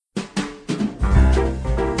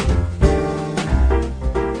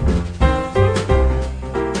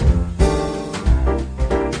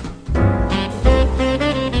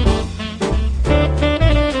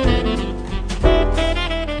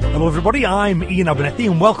everybody, I'm Ian Abernethy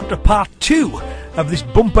and welcome to part 2 of this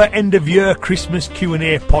bumper end-of-year Christmas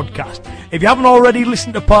Q&A podcast. If you haven't already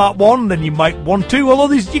listened to part 1, then you might want to,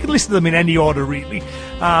 although you can listen to them in any order really,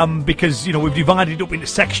 because we've divided it up into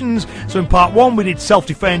sections. So in part 1 we did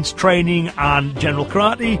self-defense, training and general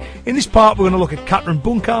karate. In this part we're going to look at kata and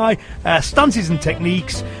bunkai, stances and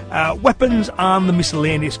techniques, weapons and the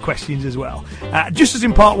miscellaneous questions as well. Just as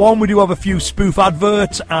in part 1, we do have a few spoof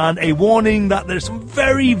adverts and a warning that there's some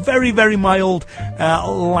very, very, very mild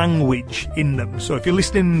language in them. So if you're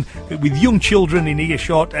listening with young children in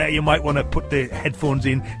earshot, you might want to put the headphones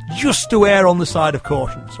in just to err on the side of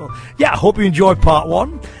caution. So yeah, I hope you enjoyed part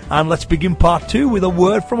 1, and let's begin part 2 with a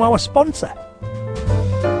word from our sponsor.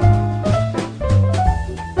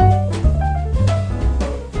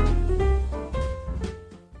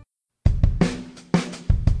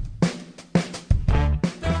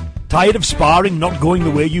 Tired of sparring not going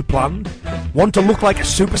the way you planned? Want to look like a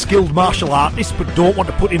super skilled martial artist but don't want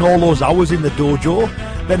to put in all those hours in the dojo?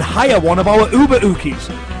 Then hire one of our Uber Ukis.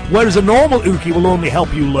 Whereas a normal Uki will only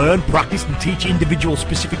help you learn, practice and teach individual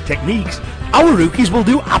specific techniques, our Ukis will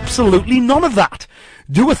do absolutely none of that.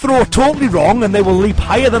 Do a throw totally wrong and they will leap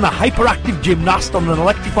higher than a hyperactive gymnast on an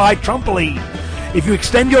electrified trampoline. If you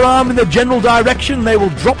extend your arm in the general direction, they will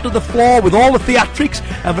drop to the floor with all the theatrics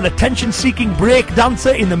of an attention-seeking break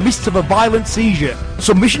dancer in the midst of a violent seizure.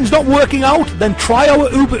 Submission's not working out? Then try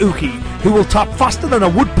our Uber Uki, who will tap faster than a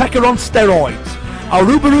woodpecker on steroids.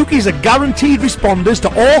 Our Uber Ukis are guaranteed responders to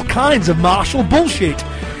all kinds of martial bullshit.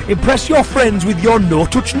 Impress your friends with your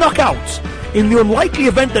no-touch knockouts. In the unlikely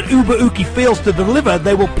event that Uber Uki fails to deliver,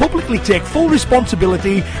 they will publicly take full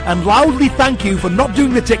responsibility and loudly thank you for not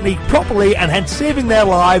doing the technique properly and hence saving their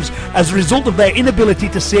lives as a result of their inability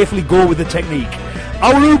to safely go with the technique.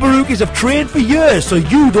 Our Uber Ukis have trained for years, so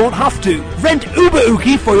you don't have to. Rent Uber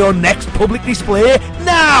Uki for your next public display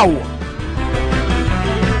now!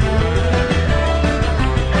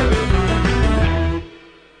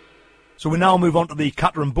 So we now move on to the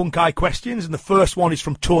kata and bunkai questions, and the first one is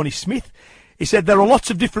from Tony Smith. He said, there are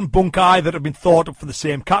lots of different bunkai that have been thought up for the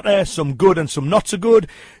same kata, some good and some not so good.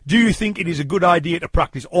 Do you think it is a good idea to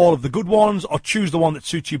practice all of the good ones, or choose the one that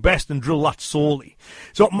suits you best and drill that solely?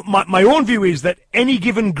 So my own view is that any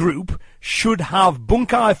given group should have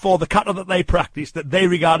bunkai for the kata that they practice, that they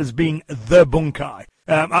regard as being the bunkai.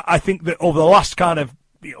 I think that over the last kind of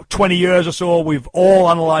 20 years or so, we've all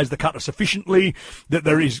analysed the kata sufficiently that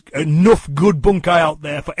there is enough good bunkai out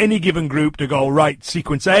there for any given group to go, right,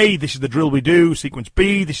 sequence A, this is the drill we do, sequence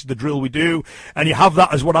B, this is the drill we do, and you have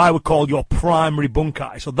that as what I would call your primary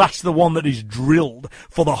bunkai. So that's the one that is drilled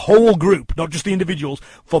for the whole group, not just the individuals,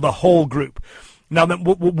 for the whole group. Now, then,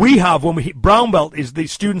 what we have when we hit brown belt is the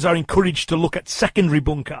students are encouraged to look at secondary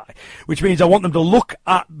bunkai, which means I want them to look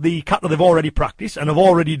at the kata they've already practiced and have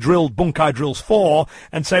already drilled bunkai drills for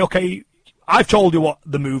and say, okay, I've told you what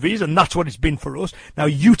the move is, and that's what it's been for us. Now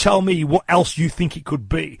you tell me what else you think it could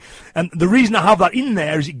be. And the reason I have that in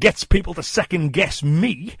there is it gets people to second guess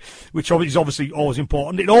me, which is obviously always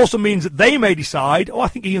important. It also means that they may decide, oh, I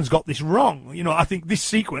think Ian's got this wrong. I think this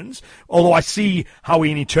sequence, although I see how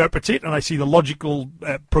Ian interprets it and I see the logical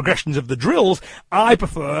progressions of the drills, I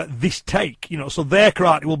prefer this take. So their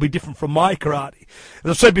karate will be different from my karate. As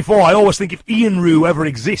I've said before, I always think if Ian Rue ever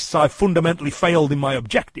exists, I've fundamentally failed in my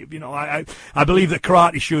objective. I believe that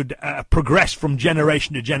karate should progress from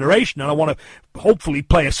generation to generation, and I want to hopefully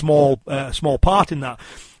play a small part in that.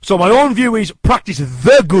 So my own view is practice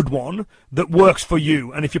the good one that works for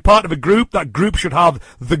you. And if you're part of a group, that group should have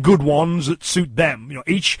the good ones that suit them.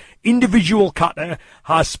 Each individual kata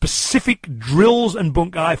has specific drills and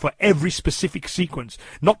bunkai for every specific sequence.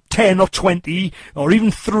 Not 10 or 20 or even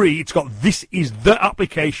 3. It's got this is the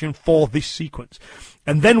application for this sequence.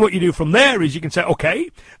 And then what you do from there is you can say, okay,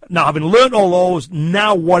 now having learnt all those,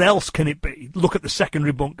 now what else can it be? Look at the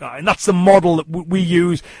secondary bunkai. And that's the model that we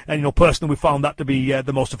use. And, personally, we found that to be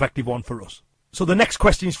the most effective one for us. So the next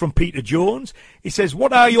question is from Peter Jones. He says,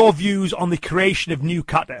 what are your views on the creation of new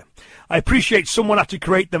kata? I appreciate someone had to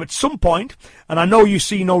create them at some point, and I know you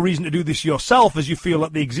see no reason to do this yourself as you feel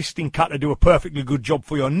that the existing kata do a perfectly good job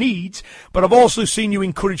for your needs, but I've also seen you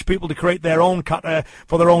encourage people to create their own kata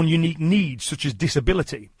for their own unique needs, such as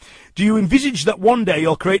disability. Do you envisage that one day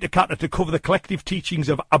you'll create a kata to cover the collective teachings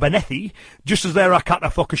of Abernethy, just as there are kata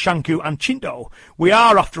for Koshanku and Shinto? We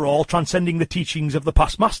are, after all, transcending the teachings of the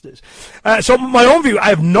past masters. So my own view, I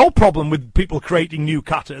have no problem with people creating new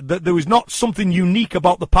kata. There was not something unique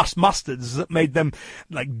about the past masters that made them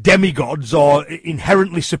like demigods or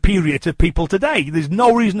inherently superior to people today. There's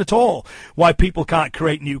no reason at all why people can't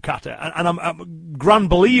create new kata. And I'm a grand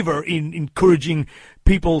believer in encouraging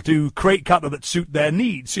people to create kata that suit their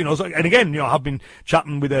needs. You know, so, and again, you know, I've been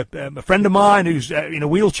chatting with a friend of mine who's in a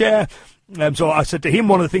wheelchair. So I said to him,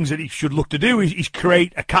 one of the things that he should look to do is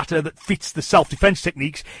create a kata that fits the self-defense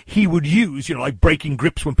techniques he would use, you know, like breaking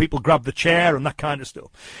grips when people grab the chair and that kind of stuff.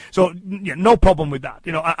 So, yeah, no problem with that,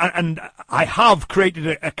 you know, and I have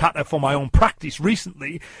created a kata for my own practice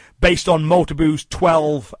recently based on Motobu's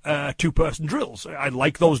 12 two-person drills. I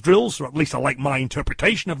like those drills, or at least I like my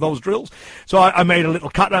interpretation of those drills. So I made a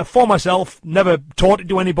little kata for myself, never taught it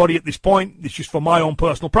to anybody at this point. It's just for my own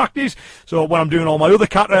personal practice. So when I'm doing all my other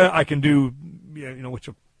kata, I can do, you know, which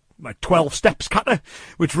are my 12 steps kata,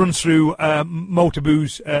 which runs through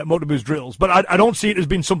Motobu's drills. But I don't see it as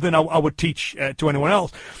being something I would teach to anyone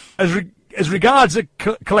else. As regards the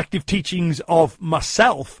collective teachings of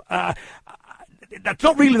myself, that's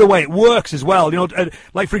not really the way it works as well. You know,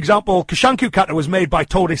 like, for example, Kishanku kata was made by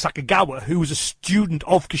Tode Sakagawa, who was a student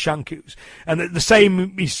of Kishanku's. And the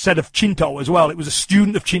same is said of Shinto as well. It was a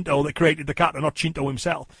student of Shinto that created the kata, not Shinto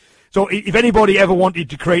himself. So if anybody ever wanted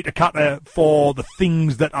to create a kata for the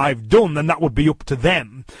things that I've done, then that would be up to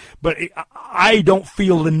them. But I don't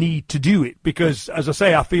feel the need to do it because, as I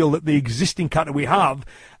say, I feel that the existing kata we have,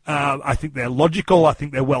 I think they're logical. I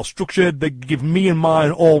think they're well structured. They give me and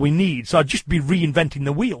mine all we need. So I'd just be reinventing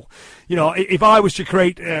the wheel. You know, if I was to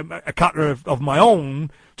create a kata of my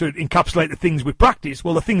own to encapsulate the things we practice,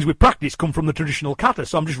 well, the things we practice come from the traditional kata,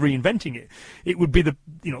 so I'm just reinventing it. It would be the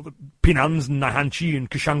Pinans and Naihanchi and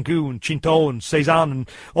Kishanku and Shinto and Seizan and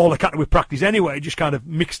all the kata we practice anyway, just kind of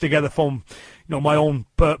mixed together from, you know, my own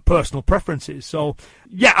personal preferences. So,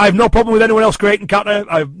 yeah, I have no problem with anyone else creating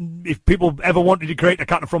kata. If people ever wanted to create a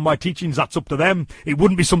kata from my teachings, that's up to them. It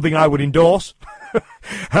wouldn't be something I would endorse.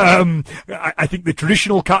 I think the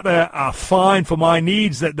traditional kata are fine for my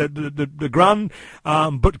needs, the grand,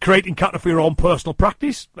 but creating kata for your own personal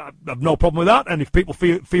practice, I have no problem with that. And if people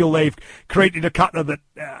feel they've created a kata that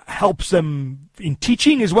helps them in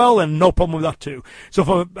teaching as well, then no problem with that too. So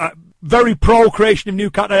for very pro creation of new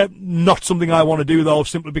kata, not something I want to do though,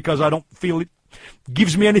 simply because I don't feel it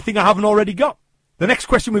gives me anything I haven't already got. The next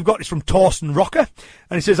question we've got is from Torsten Rocker,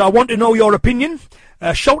 and he says, I want to know your opinion.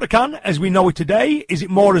 Shotokan, as we know it today, is it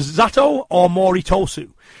more as Zato or more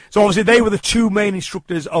Itosu? So obviously they were the two main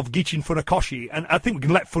instructors of Gichin Funakoshi, and I think we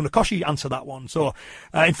can let Funakoshi answer that one. So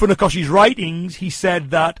in Funakoshi's writings, he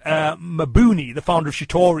said that Mabuni, the founder of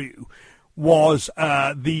Shitoryu, was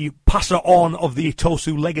the passer-on of the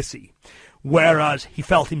Itosu legacy, whereas he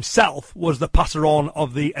felt himself was the passer-on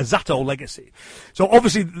of the Zato legacy. So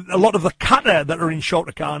obviously a lot of the kata that are in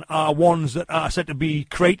Shotokan are ones that are said to be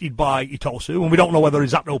created by Itosu, and we don't know whether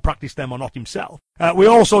Zato practiced them or not himself. We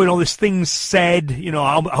also, you know, there's things said, you know,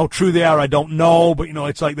 how true they are I don't know, but, you know,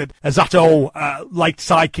 it's like that Zato liked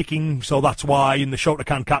side kicking, so that's why in the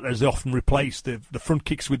Shotokan katas they often replace the front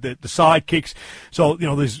kicks with the side kicks. So, you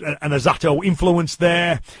know, there's an Zato influence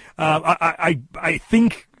there. I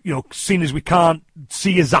think, you know, seeing as we can't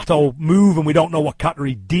see a Zato move and we don't know what kata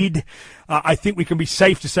he did, I think we can be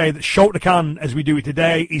safe to say that Shotokan, as we do it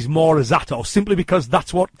today, is more a Zato, simply because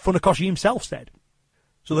that's what Funakoshi himself said.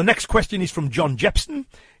 So the next question is from John Jepson.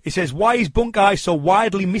 He says, why is Bunkai so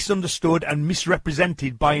widely misunderstood and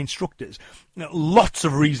misrepresented by instructors? You know, lots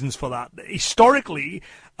of reasons for that. Historically,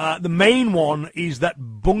 the main one is that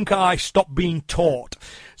Bunkai stopped being taught.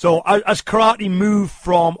 So as karate moved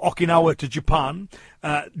from Okinawa to Japan,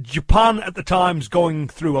 Japan at the time is going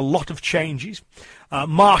through a lot of changes.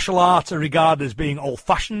 Martial arts are regarded as being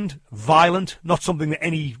old-fashioned, violent, not something that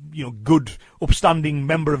any, you know, good, upstanding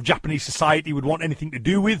member of Japanese society would want anything to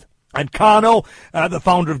do with. And Kano, the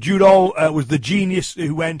founder of Judo, was the genius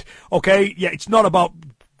who went, okay, yeah, it's not about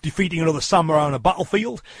defeating another samurai on a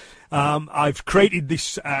battlefield. I've created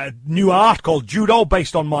this new art called Judo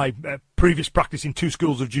based on my previous practice in 2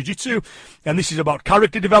 schools of Jiu-Jitsu, and this is about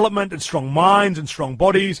character development and strong minds and strong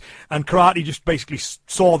bodies, and karate just basically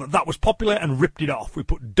saw that was popular and ripped it off. We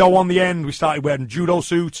put do on the end, we started wearing Judo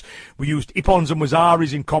suits, we used ippons and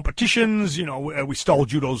wazaris in competitions, you know, we stole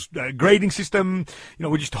Judo's grading system, you know,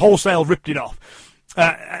 we just wholesale ripped it off.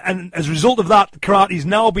 And as a result of that, karate is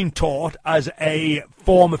now being taught as a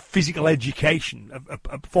form of physical education,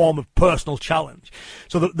 a form of personal challenge.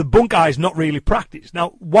 So the bunkai is not really practiced.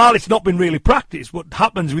 Now, while it's not been really practiced, what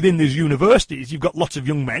happens within these universities, you've got lots of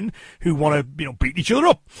young men who want to, you know, beat each other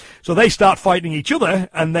up. So they start fighting each other,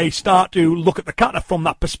 and they start to look at the kata from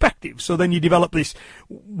that perspective. So then you develop this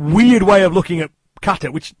weird way of looking at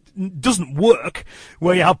kata, which doesn't work,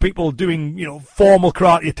 where you have people doing, you know, formal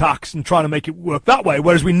karate attacks and trying to make it work that way.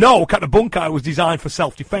 Whereas we know kata bunkai was designed for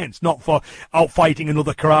self-defense, not for outfighting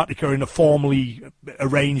another karateka in a formally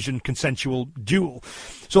arranged and consensual duel.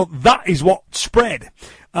 So that is what spread.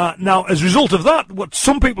 Now, as a result of that, what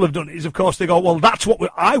some people have done is, of course, they go, well, that's what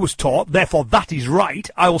I was taught, therefore that is right,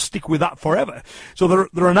 I will stick with that forever. So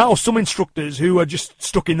there are now some instructors who are just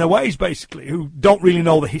stuck in their ways, basically, who don't really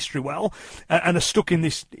know the history well, and are stuck in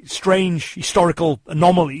this strange historical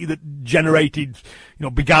anomaly that generated,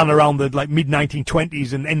 began around the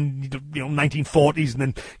mid-1920s and 1940s, and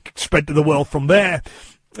then spread to the world from there.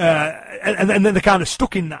 And then they're kind of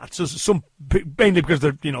stuck in that. So some, mainly because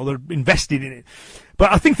they're invested in it.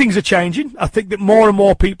 But I think things are changing. I think that more and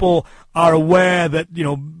more people are aware that,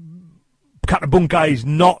 Kata Bunkai is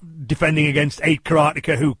not defending against 8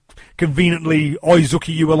 karateka who conveniently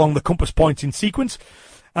oizuki you along the compass points in sequence.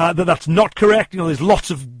 That's not correct. There's lots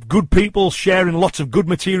of good people sharing lots of good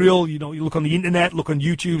material. You look on the internet, look on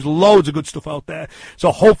YouTube, there's loads of good stuff out there.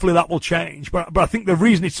 So hopefully that will change. But I think the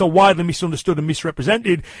reason it's so widely misunderstood and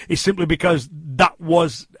misrepresented is simply because that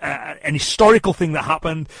was an historical thing that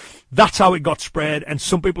happened. That's how it got spread, and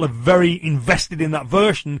some people are very invested in that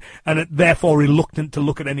version and are therefore reluctant to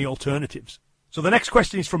look at any alternatives. So the next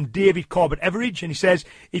question is from David Corbett Everidge, and he says,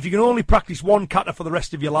 if you can only practice one kata for the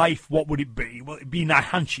rest of your life, what would it be? Well, it'd be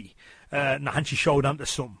Naihanchi. Naihanchi Shodan to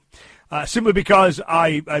some. Simply because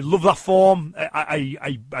I love that form.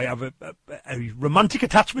 I have a romantic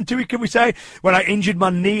attachment to it, can we say? When I injured my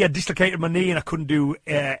knee, I dislocated my knee, and I couldn't do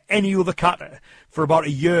any other kata for about a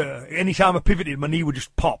year. Anytime I pivoted, my knee would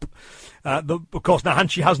just pop. Of course,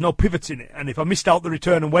 Naihanchi has no pivots in it, and if I missed out the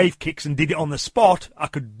return and wave kicks and did it on the spot, I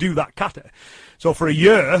could do that kata. So for a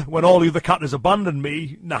year, when all the other katas abandoned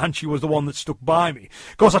me, Naihanchi was the one that stuck by me.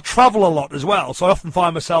 Of course, I travel a lot as well, so I often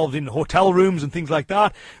find myself in hotel rooms and things like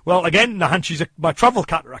that. Well, again, Naihanchi's my travel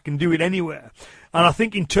kata. I can do it anywhere. And I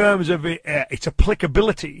think in terms of its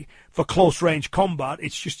applicability for close-range combat,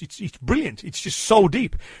 it's brilliant. It's just so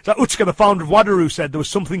deep. It's like Utsuka, the founder of Wadaru, said there was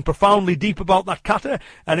something profoundly deep about that kata,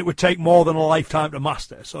 and it would take more than a lifetime to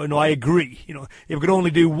master. So, I agree. If I could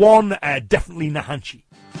only do one, definitely Naihanchi.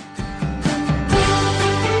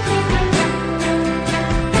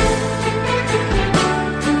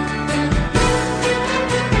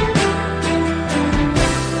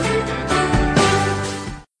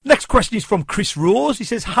 Next question is from Chris Rose. He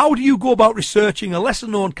says, how do you go about researching a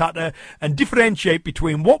lesser-known kata and differentiate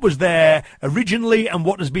between what was there originally and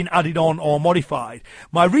what has been added on or modified?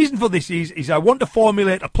 My reason for this is I want to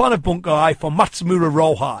formulate a plan of bunkai for Matsumura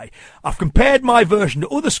Rohai. I've compared my version to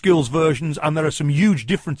other schools' versions, and there are some huge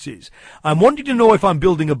differences. I'm wanting to know if I'm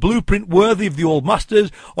building a blueprint worthy of the old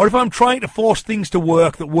masters, or if I'm trying to force things to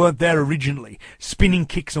work that weren't there originally, spinning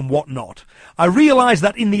kicks and whatnot. I realise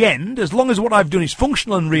that in the end, as long as what I've done is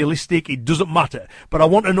functional and realistic, it doesn't matter, but I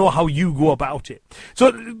want to know how you go about it.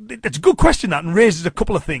 So it's a good question, that, and raises a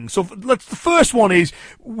couple of things. So the first one is,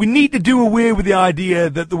 we need to do away with the idea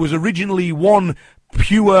that there was originally one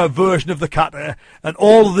pure version of the kata, and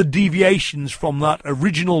all of the deviations from that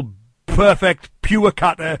original perfect pure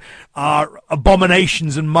kata are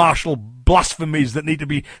abominations and martial blasphemies that need to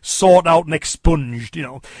be sought out and expunged.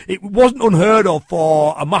 It wasn't unheard of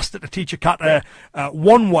for a master to teach a kata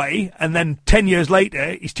one way, and then 10 years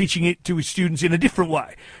later he's teaching it to his students in a different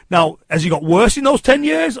way. Now, has he got worse in those 10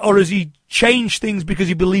 years, or has he changed things because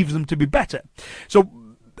he believes them to be better? So,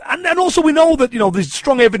 and also we know that there's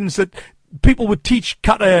strong evidence that people would teach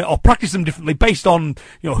kata or practice them differently based on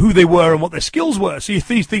who they were and what their skills were. So you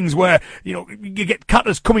see things where you get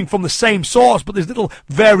katas coming from the same source, but there's little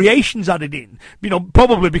variations added in.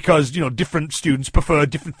 Probably because different students prefer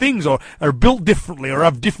different things, or are built differently, or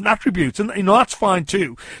have different attributes, and that's fine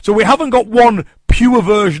too. So we haven't got one pure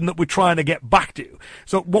version that we're trying to get back to.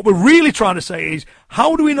 So what we're really trying to say is,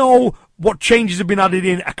 how do we know what changes have been added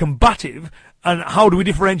in are combative, and how do we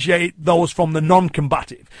differentiate those from the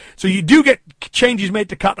non-combative? So you do get changes made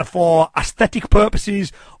to kata for aesthetic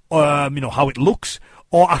purposes, how it looks,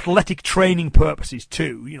 or athletic training purposes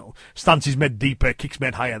too. Stances made deeper, kicks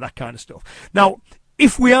made higher, that kind of stuff. Now,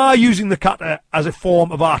 if we are using the kata as a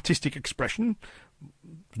form of artistic expression,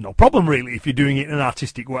 no problem really if you're doing it in an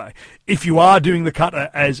artistic way. If you are doing the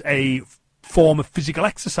kata as a form of physical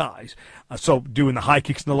exercise, so doing the high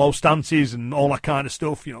kicks and the low stances and all that kind of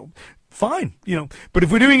stuff, fine, but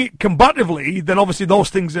if we're doing it combatively, then obviously those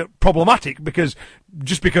things are problematic, because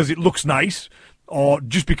just because it looks nice, or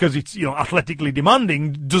just because it's athletically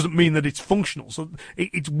demanding, doesn't mean that it's functional. So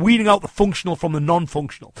it's weeding out the functional from the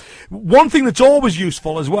non-functional. One thing that's always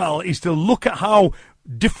useful as well is to look at how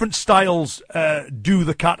different styles do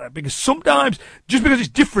the kata, because sometimes just because it's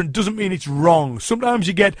different doesn't mean it's wrong. Sometimes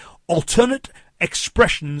you get alternate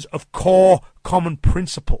expressions of core common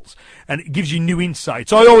principles, and it gives you new insight.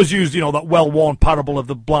 So I always use, that well-worn parable of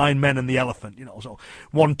the blind men and the elephant, so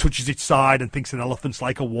one touches its side and thinks an elephant's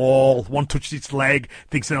like a wall, one touches its leg,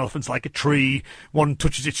 thinks an elephant's like a tree, one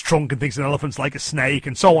touches its trunk and thinks an elephant's like a snake,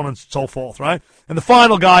 and so on and so forth, right? And the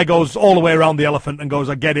final guy goes all the way around the elephant and goes,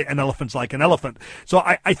 I get it, an elephant's like an elephant. So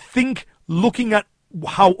I think looking at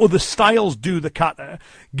how other styles do the kata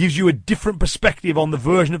gives you a different perspective on the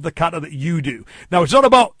version of the kata that you do. Now, it's not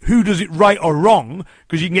about who does it right or wrong,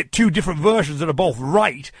 because you can get two different versions that are both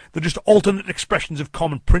right. They're just alternate expressions of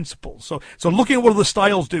common principles. So looking at what other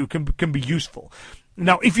styles do can be useful.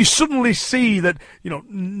 Now, if you suddenly see that,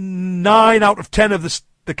 9 out of 10 of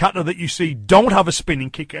the kata that you see don't have a spinning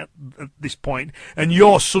kick at this point, and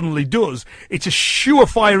yours suddenly does, it's a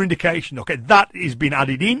surefire indication, okay, that is being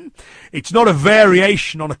added in. It's not a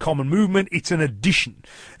variation on a common movement, it's an addition.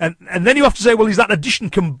 And then you have to say, well, is that addition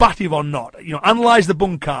combative or not? Analyze the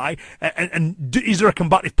bunkai, and is there a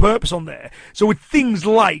combative purpose on there? So with things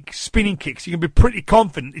like spinning kicks, you can be pretty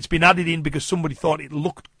confident it's been added in because somebody thought it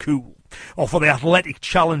looked cool, or for the athletic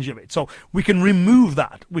challenge of it. So we can remove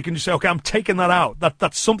that. We can just say, okay, I'm taking that out.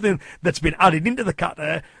 That's something that's been added into the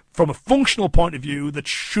kata from a functional point of view that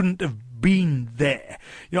shouldn't have been there.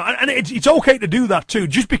 And it's okay to do that too.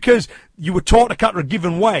 Just because you were taught a kata a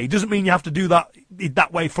given way doesn't mean you have to do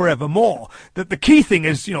that way forevermore. The key thing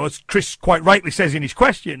is, as Chris quite rightly says in his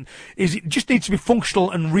question, is it just needs to be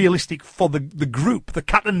functional and realistic for the group. The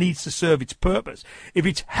kata needs to serve its purpose. If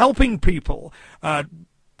it's helping people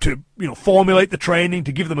to formulate the training,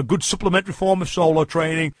 to give them a good supplementary form of solo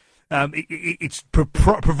training, it's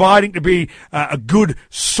providing to be a good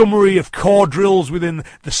summary of core drills within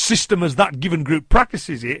the system as that given group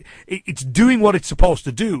practices it. It's doing what it's supposed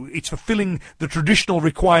to do. It's fulfilling the traditional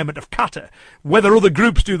requirement of kata. Whether other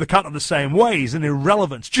groups do the kata the same way is an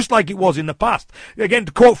irrelevance, just like it was in the past. Again,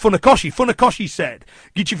 to quote Funakoshi said,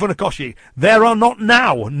 Gichi Funakoshi, there are not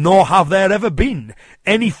now, nor have there ever been,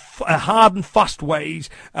 any hard and fast ways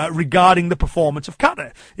regarding the performance of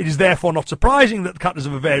kata. It is therefore not surprising that katas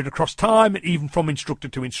have varied across time, and even from instructor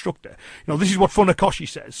to instructor. This is what Funakoshi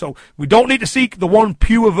says. So we don't need to seek the one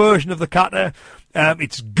pure version of the kata.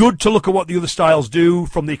 It's good to look at what the other styles do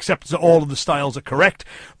from the acceptance that all of the styles are correct.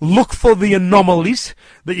 Look for the anomalies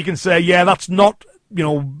that you can say, yeah, that's not,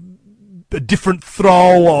 a different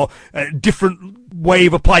throw or a different way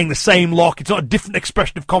of applying the same lock. It's not a different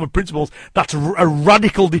expression of common principles. That's a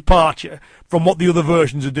radical departure from what the other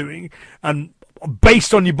versions are doing. And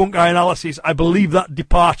based on your bunkai analysis, I believe that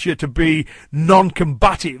departure to be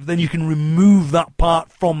non-combative, then you can remove that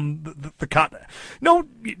part from the kata.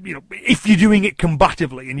 If you're doing it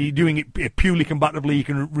combatively and you're doing it purely combatively, you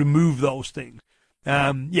can remove those things. So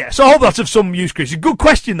I hope that's of some use, Chris. It's a good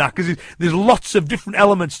question, that, because there's lots of different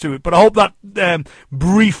elements to it, but I hope that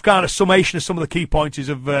brief kind of summation of some of the key points is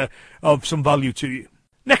of some value to you.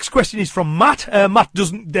 Next question is from Matt. Matt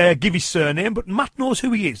doesn't give his surname, but Matt knows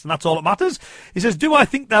who he is, and that's all that matters. He says, do I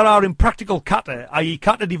think there are impractical kata, i.e.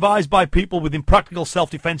 kata devised by people with impractical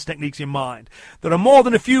self-defense techniques in mind? There are more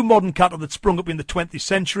than a few modern kata that sprung up in the 20th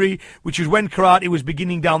century, which is when karate was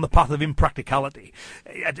beginning down the path of impracticality.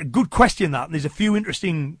 A good question, that, and there's a few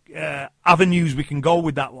interesting avenues we can go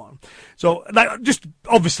with that one. So, just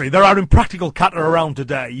obviously, there are impractical kata around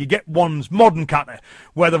today. You get ones, modern kata,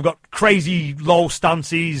 where they've got crazy low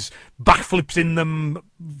stances, backflips in them,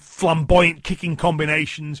 flamboyant kicking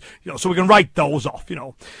combinations, so we can write those off.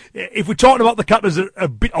 If we're talking about the katas that are a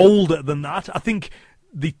bit older than that, I think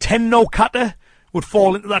the Tenno kata would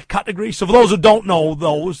fall into that category. So for those who don't know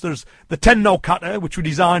those, there's the Tenno kata, which were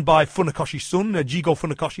designed by Funakoshi's son, Jigo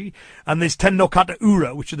Funakoshi, and there's Tenno kata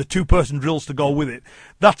Ura, which are the two-person drills to go with it.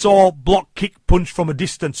 That's all block, kick, punch from a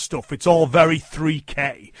distance stuff. It's all very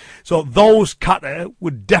 3K. So those kata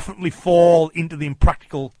would definitely fall into the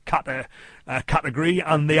impractical kata category,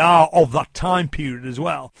 and they are of that time period as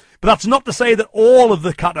well. But that's not to say that all of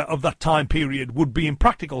the kata of that time period would be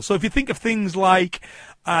impractical. So if you think of things like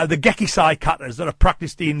the Gekisai katas that are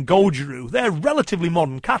practiced in Goju-ryu, they're relatively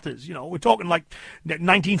modern katas. We're talking like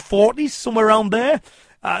 1940s, somewhere around there.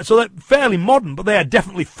 So they're fairly modern, but they are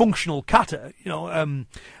definitely functional kata. And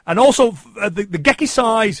also the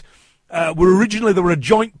Gekisais were originally, they were a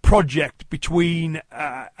joint project between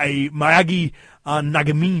a Miyagi and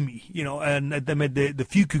Nagamimi, and they made the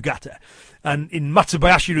Fukugata. And in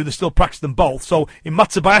Matsubayashi-ryu, they still practice them both. So in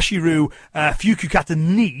Matsubayashi-ryu, Fukugata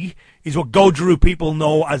Ni is what Goju-ryu people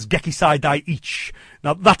know as Gekisai Dai Ich.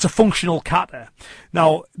 Now, that's a functional kata.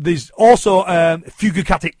 Now, there's also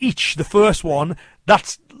Fukugata Ich, the first one.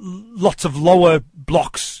 that's lots of lower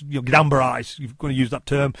blocks, gidambarais, you're going to use that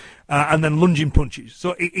term, and then lunging punches.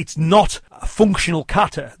 So it's not a functional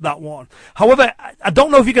kata, that one. However, I don't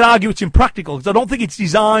know if you can argue it's impractical, because I don't think it's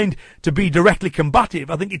designed to be directly combative.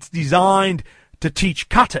 I think it's designed to teach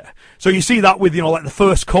kata. So you see that with, like the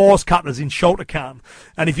first course katas in Shotokan.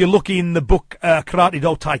 And if you look in the book Karate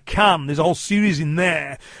Do Taikan, there's a whole series in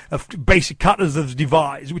there of basic katas that's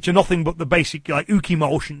devised, which are nothing but the basic, like, uki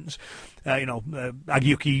motions.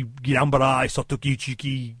 Agiyuki, Gidambarai, Sotoki,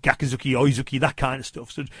 Uchuki, Gakuzuki, Oizuki, that kind of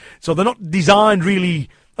stuff. So they're not designed really.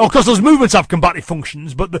 Of course, those movements have combative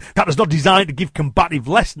functions, but the kata's not designed to give combative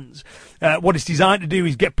lessons. What it's designed to do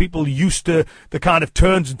is get people used to the kind of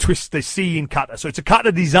turns and twists they see in kata. So it's a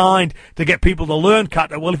kata designed to get people to learn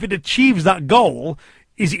kata. Well, if it achieves that goal,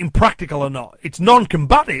 is it impractical or not? It's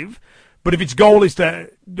non-combative, but if its goal is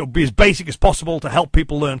to be as basic as possible to help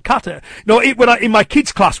people learn kata. In my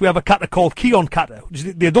kids' class, we have a kata called Kion kata.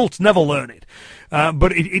 The adults never learn it.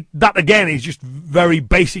 But that again is just very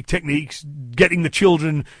basic techniques, getting the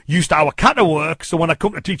children used to how a kata works. So when I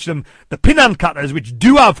come to teach them the Pinan katas, which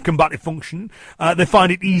do have combative function, they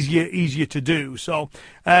find it easier to do. So,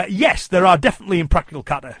 yes, there are definitely impractical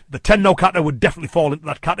kata. The Tenno kata would definitely fall into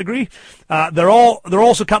that category. There are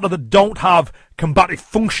also kata that don't have combative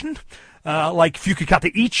function. Like Fuki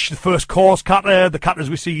Kata Ich, the first course kata, the katas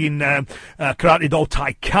we see in Karate Do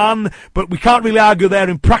Taikan, but we can't really argue they're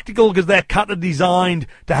impractical because they're kata designed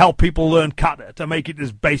to help people learn kata, to make it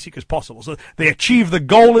as basic as possible. So they achieve the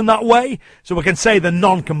goal in that way, so we can say they're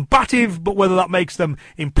non-combative, but whether that makes them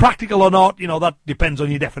impractical or not, that depends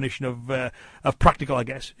on your definition of practical, I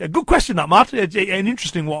guess. A good question, that, Matt. It's an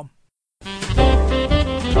interesting one.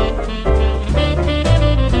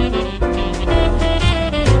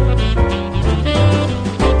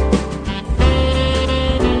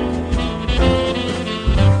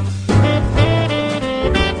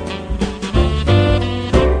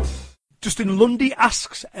 Justin Lundy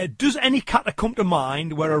asks, does any kata come to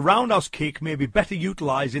mind where a roundhouse kick may be better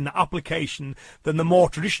utilised in the application than the more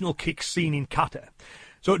traditional kicks seen in kata?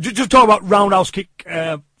 So just talk about roundhouse kick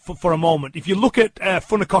for a moment. If you look at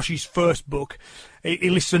Funakoshi's first book, it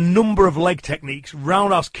lists a number of leg techniques.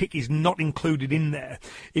 Roundhouse kick is not included in there.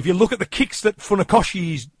 If you look at the kicks that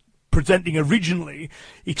Funakoshi is presenting originally,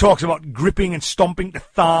 he talks about gripping and stomping the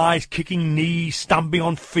thighs, kicking knees, stamping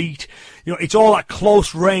on feet. It's all that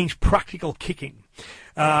close range practical kicking.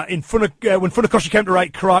 When Funakoshi came to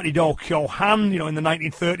write Karate Do Kyohan, in the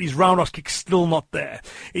 1930s, roundhouse kick's still not there.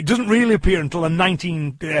 It doesn't really appear until the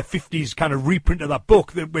 1950s kind of reprint of that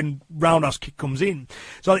book when roundhouse kick comes in.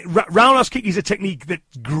 So roundhouse kick is a technique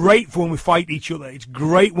that's great for when we fight each other. It's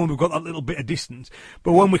great when we've got that little bit of distance.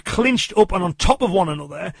 But when we're clinched up and on top of one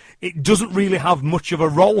another, it doesn't really have much of a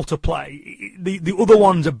role to play. The other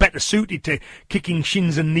ones are better suited to kicking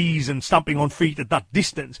shins and knees and stamping on feet at that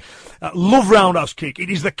distance. Love roundhouse kick. It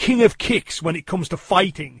is the king of kicks when it comes to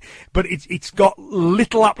fighting, but it's got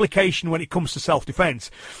little application when it comes to self-defense.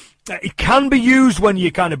 It can be used when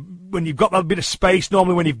you've got that bit of space.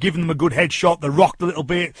 Normally when you've given them a good headshot, they're rocked a little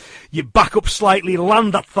bit, you back up slightly,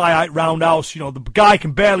 land that thigh-out roundhouse, the guy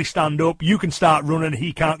can barely stand up, you can start running,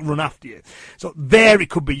 he can't run after you. So there it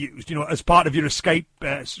could be used, as part of your escape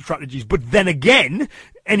strategies. But then again,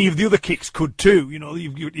 any of the other kicks could too,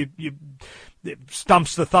 you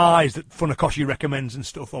stamps to the thighs that Funakoshi recommends and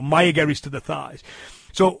stuff, or Maegeris to the thighs.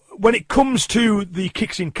 So when it comes to the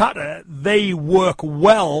kicks in kata, they work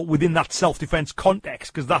well within that self-defense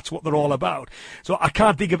context because that's what they're all about. So I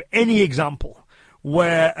can't think of any example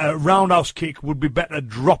where a roundhouse kick would be better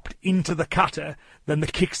dropped into the kata than the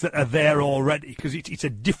kicks that are there already, because it's a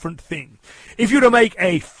different thing. If you were to make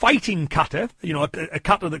a fighting kata, a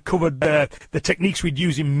kata that covered the techniques we'd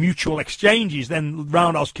use in mutual exchanges, then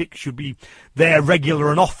roundhouse kick should be there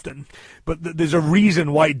regular and often. But there's a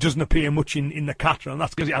reason why it doesn't appear much in the kata, and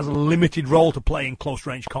that's because it has a limited role to play in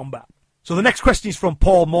close-range combat. So the next question is from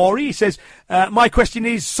Paul Morey. He says, my question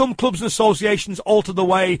is, some clubs and associations alter the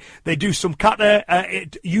way they do some kata,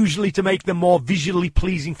 usually to make them more visually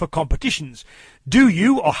pleasing for competitions. Do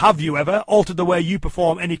you, or have you ever, altered the way you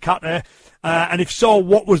perform any kata? And if so,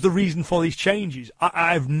 what was the reason for these changes?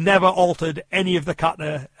 I've never altered any of the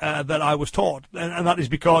kata that I was taught, and that is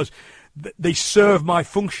because they serve my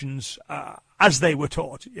functions as they were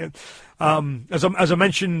taught. As I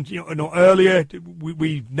mentioned earlier,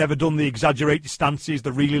 we've never done the exaggerated stances,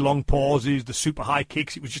 the really long pauses, the super high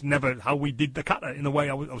kicks. It was just never how we did the kata in the way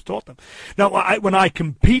I was taught them. Now, when I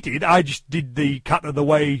competed, I just did the kata the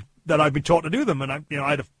way that I've been taught to do them, and I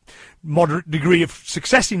had a moderate degree of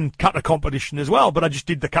success in kata competition as well, but I just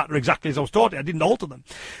did the kata exactly as I was taught it. I didn't alter them.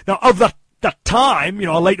 Now, of that that time,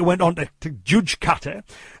 I later went on to judge kata,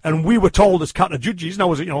 and we were told as kata judges, and I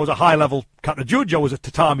was a high-level kata judge, I was a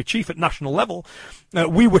tatami chief at national level,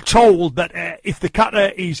 we were told that if the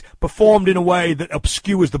kata is performed in a way that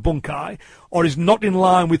obscures the bunkai, or is not in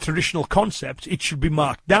line with traditional concepts, it should be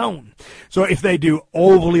marked down. So if they do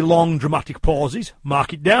overly long dramatic pauses,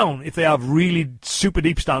 mark it down. If they have really super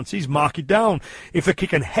deep stances, mark it down. If they're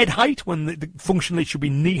kicking head height when functionally it should be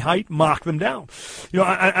knee height, mark them down.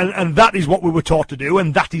 And that is what we were taught to do,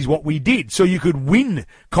 and that is what we did. So you could win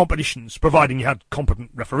competitions, providing you had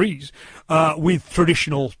competent referees, with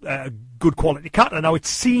traditional good quality kata. Now, it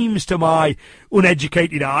seems to my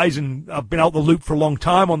uneducated eyes, and I've been out the loop for a long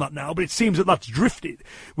time on that now, but it seems that that's drifted.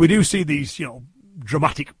 We do see these,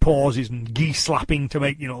 dramatic pauses and gi slapping to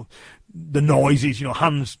make, the noises,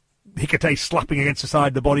 hands hikate slapping against the side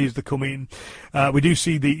of the body as they come in. We do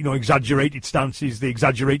see the, exaggerated stances, the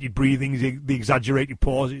exaggerated breathings, the exaggerated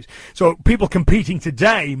pauses. So people competing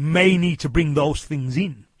today may need to bring those things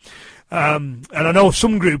in. And I know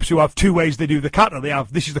some groups who have two ways they do the kata. They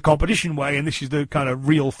have, this is the competition way, and this is the kind of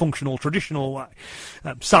real, functional, traditional way.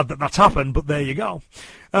 Sad that that's happened, but there you go.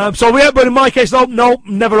 But in my case, though, no,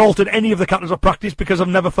 never altered any of the katas I've practiced because I've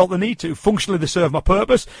never felt the need to. Functionally, they serve my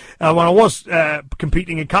purpose. When I was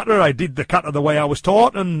competing in kata, I did the kata the way I was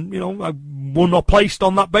taught, and, I won or placed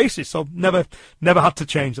on that basis, so never had to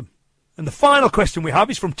change them. And the final question we have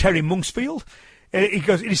is from Terry Monksfield. He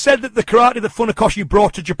goes, it is said that the karate that Funakoshi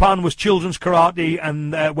brought to Japan was children's karate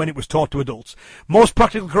and when it was taught to adults. Most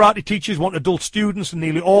practical karate teachers want adult students, and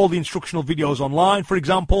nearly all the instructional videos online, for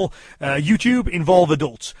example, YouTube, involve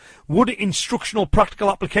adults. Would instructional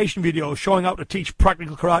practical application videos showing how to teach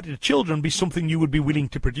practical karate to children be something you would be willing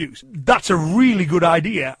to produce? That's a really good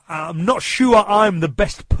idea. I'm not sure I'm the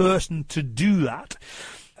best person to do that,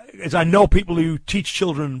 as I know people who teach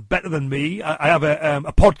children better than me. I have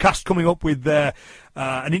a podcast coming up with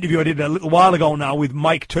an interview I did a little while ago now with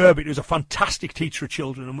Mike Turbit, who's a fantastic teacher of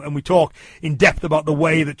children, and we talk in depth about the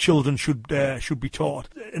way that children should be taught.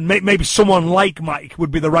 And maybe someone like Mike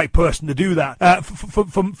would be the right person to do that.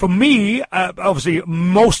 For me, obviously,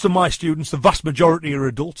 most of my students, the vast majority are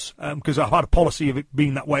adults, because I've had a policy of it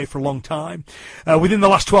being that way for a long time. Within the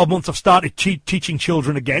last 12 months, I've started teaching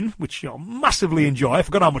children again, which massively enjoy. I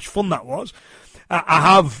forgot how much fun that was. I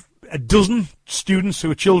have a dozen students who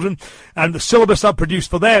are children, and the syllabus I've produced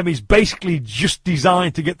for them is basically just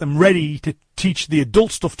designed to get them ready to teach the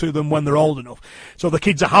adult stuff to them when they're old enough. So the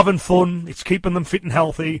kids are having fun, it's keeping them fit and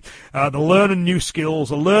healthy, they're learning new skills,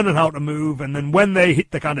 they're learning how to move, and then when they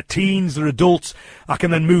hit the kind of teens, they're adults, I can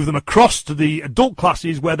then move them across to the adult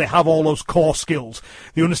classes where they have all those core skills.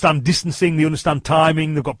 They understand distancing, they understand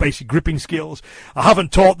timing, they've got basic gripping skills. I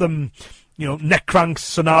haven't taught them neck cranks,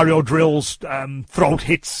 scenario drills, throat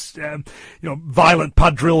hits, violent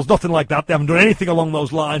pad drills, nothing like that. They haven't done anything along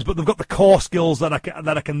those lines, but they've got the core skills that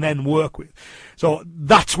I can then work with. So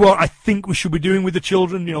that's what I think we should be doing with the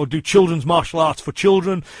children, do children's martial arts for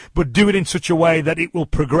children, but do it in such a way that it will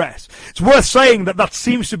progress. It's worth saying that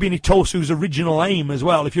seems to be Itosu's original aim as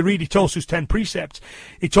well. If you read Itosu's 10 precepts,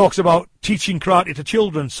 he talks about teaching karate to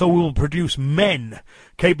children so we will produce men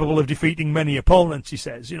capable of defeating many opponents, he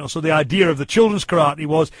says. So the idea of the children's karate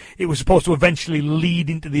was it was supposed to eventually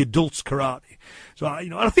lead into the adults' karate. So,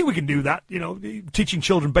 I think we can do that, teaching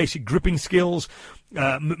children basic gripping skills,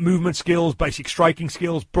 movement skills, basic striking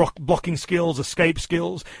skills, blocking skills, escape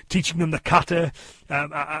skills, teaching them the kata,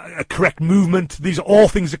 a correct movement. These are all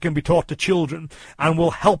things that can be taught to children and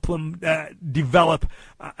will help them develop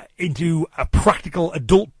into a practical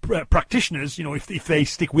adult practitioners, if they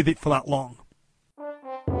stick with it for that long.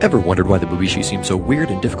 Ever wondered why the Bubishi seems so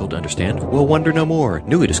weird and difficult to understand? Well, wonder no more.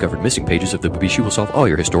 Newly discovered missing pages of the Bubishi will solve all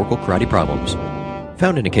your historical karate problems.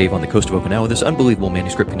 Found in a cave on the coast of Okinawa, this unbelievable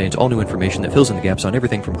manuscript contains all new information that fills in the gaps on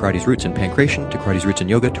everything from karate's roots in pankration, to karate's roots in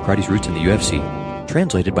yoga, to karate's roots in the UFC.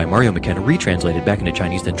 Translated by Mario McKenna, retranslated back into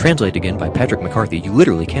Chinese, then translated again by Patrick McCarthy, you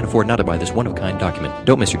literally can't afford not to buy this one-of-a-kind document.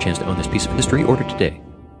 Don't miss your chance to own this piece of history. Order today.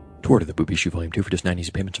 To order the Bubishi Volume 2 for just 9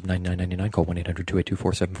 easy payments of $99.99, call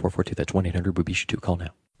 1-800-282-4742. That's 1-800-BUBISHI2. Call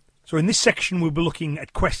now. So in this section, we'll be looking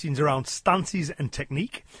at questions around stances and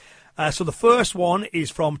technique. So the first one is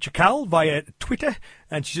from Chakal via Twitter,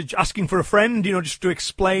 and she's asking for a friend, just to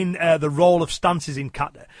explain the role of stances in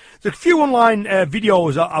kata. There's a few online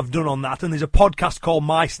videos I've done on that, and there's a podcast called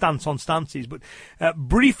My Stance on Stances. But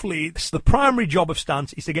briefly, the primary job of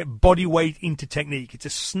stance is to get body weight into technique. It's a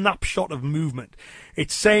snapshot of movement.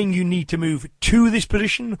 It's saying you need to move to this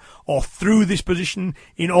position or through this position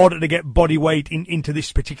in order to get body weight into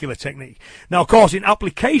this particular technique. Now, of course, in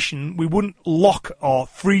application, we wouldn't lock or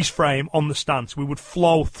freeze frame frame on the stance, we would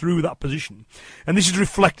flow through that position. And this is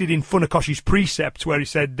reflected in Funakoshi's precepts, where he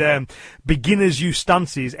said, beginners use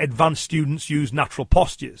stances, advanced students use natural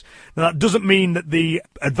postures. Now, that doesn't mean that the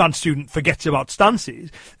advanced student forgets about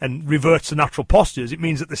stances and reverts to natural postures. It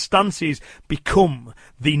means that the stances become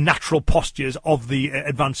the natural postures of the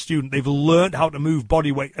advanced student. They've learned how to move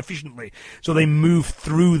body weight efficiently, so they move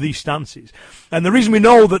through these stances. And the reason we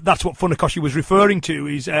know that that's what Funakoshi was referring to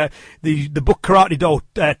is the book Karate Do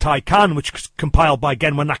Taikan, which was compiled by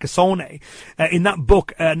Genwa Nakasone. In that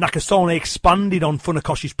book, Nakasone expanded on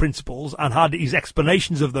Funakoshi's principles and had his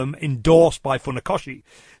explanations of them endorsed by Funakoshi.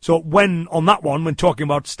 So when talking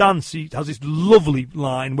about stance, he has this lovely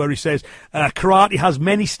line where he says, karate has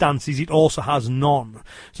many stances, it also has none.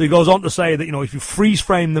 So he goes on to say that, if you freeze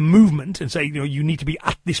frame the movement and say, you need to be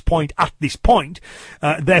at this point,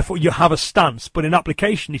 therefore you have a stance. But in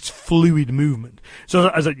application, it's fluid movement. So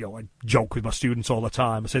as I joke with my students all the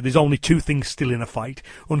time, I say there's only two things still in a fight: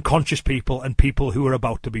 unconscious people and people who are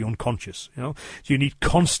about to be unconscious. So you need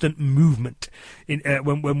constant movement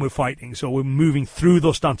when we're fighting. So we're moving through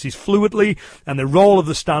those stances fluidly, and the role of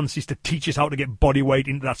the stance is to teach us how to get body weight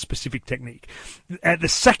into that specific technique. The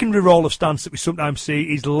secondary role of stance that we sometimes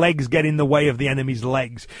see is legs get in the way of the enemy's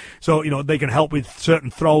legs. So, they can help with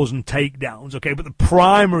certain throws and takedowns, okay? But the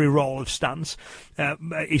primary role of stance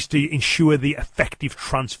is to ensure the effective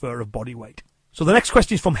transfer of body weight. So the next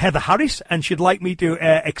question is from Heather Harris, and she'd like me to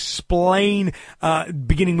explain,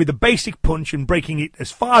 beginning with the basic punch and breaking it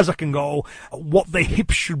as far as I can go, what the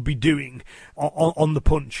hips should be doing on the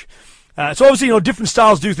punch. So obviously, different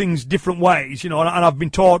styles do things different ways, and I've been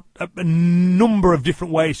taught a number of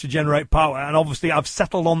different ways to generate power, and obviously I've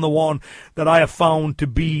settled on the one that I have found to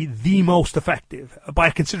be the most effective, by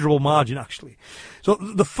a considerable margin, actually. So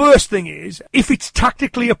the first thing is, if it's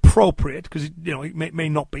tactically appropriate, because, it may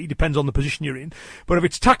not be, depends on the position you're in, but if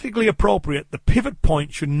it's tactically appropriate, the pivot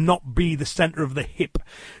point should not be the center of the hip.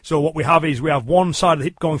 So what we have is, we have one side of the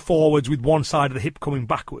hip going forwards with one side of the hip coming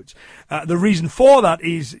backwards. The reason for that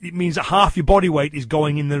is, it means that half your body weight is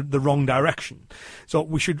going in the wrong direction. So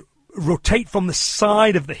we should rotate from the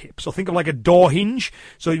side of the hip. So think of like a door hinge.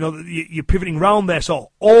 So, you're pivoting round there.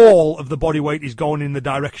 So all of the body weight is going in the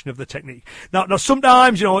direction of the technique. Now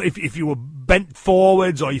sometimes, if you were bent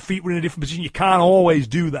forwards or your feet were in a different position, you can't always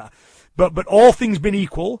do that. But all things being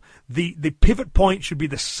equal, the pivot point should be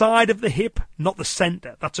the side of the hip, not the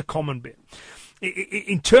center. That's a common bit.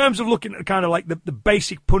 In terms of looking at kind of like the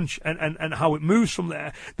basic punch and how it moves from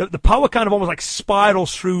there, the power kind of almost like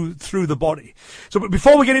spirals through the body. So, but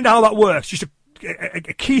before we get into how that works, just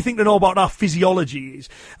a key thing to know about our physiology is,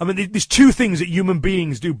 there's two things that human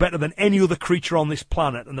beings do better than any other creature on this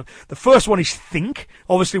planet. And the first one is think.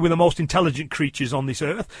 Obviously, we're the most intelligent creatures on this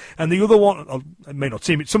earth. And the other one, it may not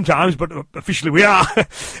seem it sometimes, but officially we are.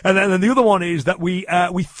 and then the other one is that we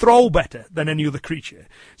throw better than any other creature.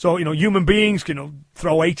 So, human beings can,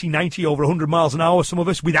 throw 80, 90, over 100 miles an hour, some of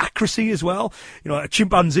us, with accuracy as well. A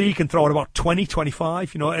chimpanzee can throw at about 20,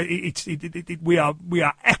 25. We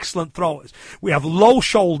are excellent throwers. We have low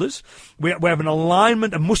shoulders. We have an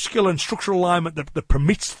alignment, a muscular and structural alignment that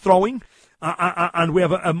permits throwing, and we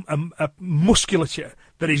have a musculature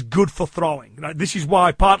that is good for throwing. Now, this is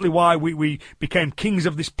partly why we became kings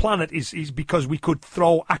of this planet is because we could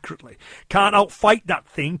throw accurately. Can't outfight that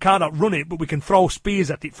thing, can't outrun it, but we can throw spears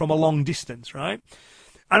at it from a long distance, right?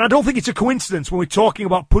 And I don't think it's a coincidence when we're talking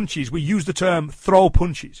about punches, we use the term throw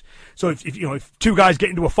punches. So if two guys get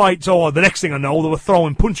into a fight, the next thing I know, they were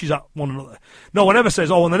throwing punches at one another. No one ever says,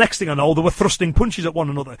 and the next thing I know, they were thrusting punches at one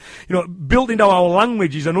another. Built into our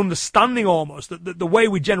language is an understanding almost that the way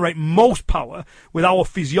we generate most power with our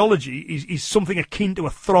physiology is something akin to a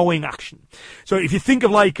throwing action. So if you think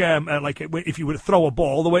of like if you were to throw a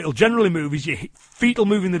ball, the way it'll generally move is your feet will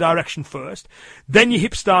move in the direction first, then your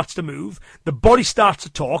hip starts to move, the body starts to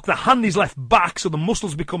talk, the hand is left back so the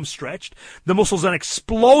muscles become stretched, the muscles then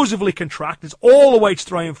explosively contract, it's all the weight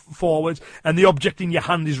throwing forwards, and the object in your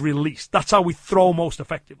hand is released. That's how we throw most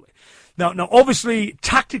effectively. Now, obviously,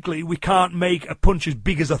 tactically, we can't make a punch as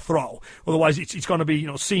big as a throw. Otherwise, it's going to be,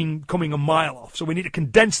 seen coming a mile off. So we need to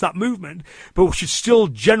condense that movement, but we should still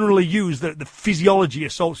generally use the physiology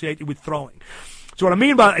associated with throwing. So what I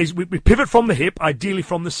mean by that is we pivot from the hip, ideally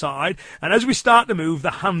from the side, and as we start to move,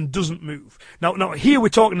 the hand doesn't move. Now here we're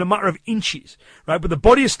talking a matter of inches, right? But the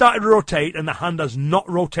body has started to rotate and the hand has not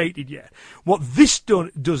rotated yet. What this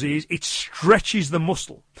does is it stretches the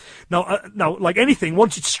muscle. Now, like anything,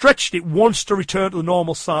 once it's stretched, it wants to return to the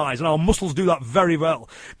normal size, and our muscles do that very well.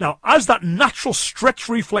 Now, as that natural stretch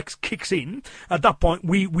reflex kicks in, at that point,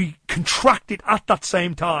 we contract it at that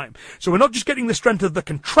same time. So we're not just getting the strength of the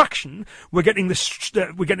contraction, we're getting the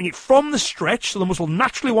we're getting it from the stretch, so the muscle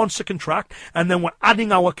naturally wants to contract, and then we're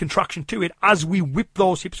adding our contraction to it as we whip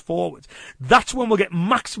those hips forwards. That's when we'll get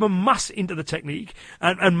maximum mass into the technique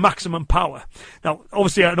and maximum power. Now,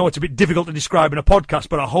 obviously, I know it's a bit difficult to describe in a podcast,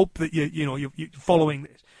 but I hope that you're following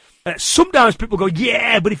this. Sometimes people go,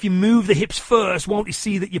 yeah, but if you move the hips first, won't you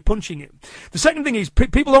see that you're punching it? The second thing is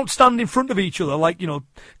people don't stand in front of each other like,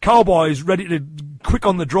 cowboys ready to quick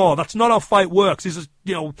on the draw. That's not how fight works. There's,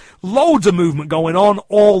 loads of movement going on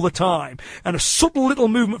all the time. And a subtle little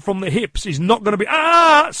movement from the hips is not going to be,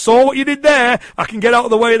 saw what you did there. I can get out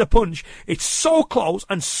of the way of the punch. It's so close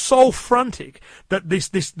and so frantic that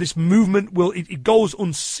this movement it goes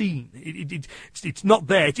unseen. It's not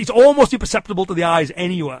there. It's almost imperceptible to the eyes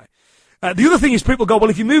anyway. The other thing is people go,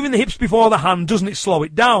 well, if you're moving the hips before the hand, doesn't it slow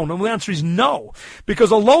it down? And the answer is no.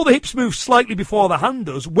 Because although the hips move slightly before the hand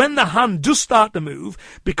does, when the hand does start to move,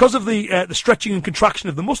 because of the stretching and contraction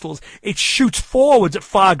of the muscles, it shoots forwards at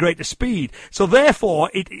far greater speed. So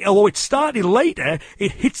therefore, although it started later,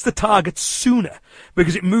 it hits the target sooner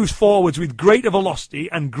because it moves forwards with greater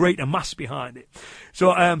velocity and greater mass behind it.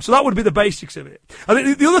 So that would be the basics of it. I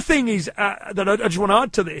think the other thing is that I just want to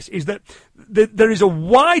add to this is that there is a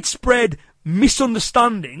widespread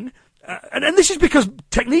misunderstanding, and this is because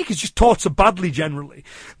technique is just taught so badly generally,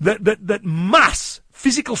 that mass,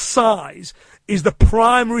 physical size, is the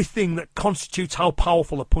primary thing that constitutes how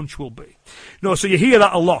powerful a punch will be. So you hear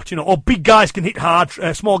that a lot, big guys can hit hard,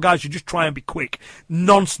 small guys should just try and be quick.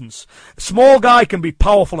 Nonsense. A small guy can be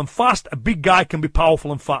powerful and fast, a big guy can be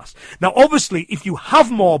powerful and fast. Now, obviously, if you have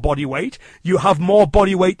more body weight, you have more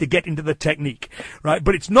body weight to get into the technique, right?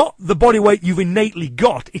 But it's not the body weight you've innately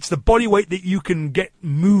got, it's the body weight that you can get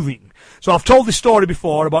moving. So I've told this story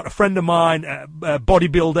before about a friend of mine, a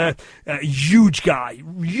bodybuilder, a huge guy,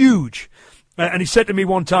 huge. And he said to me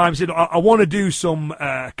one time, he said, I want to do some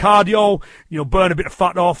cardio, burn a bit of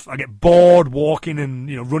fat off. I get bored walking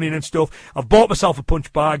and, running and stuff. I've bought myself a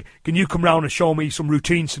punch bag. Can you come round and show me some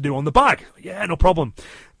routines to do on the bag? Yeah, no problem.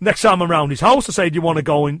 Next time I'm around his house, I say, do you want to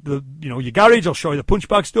go in your garage? I'll show you the punch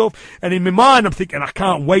bag stuff. And in my mind, I'm thinking, I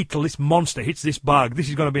can't wait till this monster hits this bag. This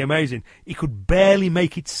is going to be amazing. He could barely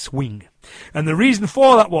make it swing. And the reason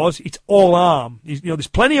for that was it's all arm. There's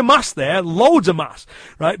plenty of mass there, loads of mass,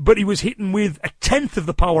 right? But he was hitting with a tenth of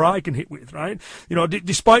the power I can hit with, right?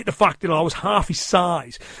 Despite the fact that I was half his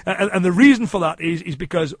size. And the reason for that is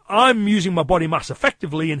because I'm using my body mass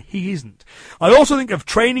effectively and he isn't. I also think of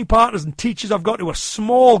training partners and teachers I've got who are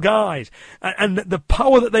small guys, and the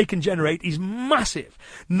power that they can generate is massive.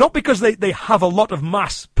 Not because they have a lot of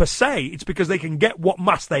mass per se, it's because they can get what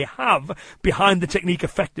mass they have behind the technique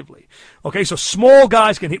effectively. Okay, so small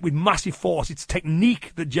guys can hit with massive force. It's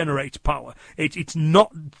technique that generates power. It's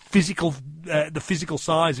not physical, the physical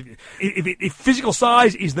size of you. If physical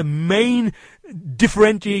size is the main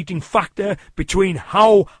differentiating factor between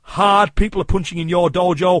how hard people are punching in your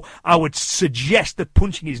dojo, I would suggest that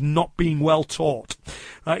punching is not being well taught.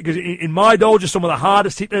 Right? Because in my dojo, some of the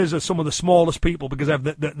hardest hitters are some of the smallest people because they have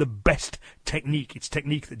the best technique. It's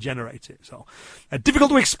technique that generates it. So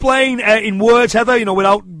difficult to explain in words, Heather,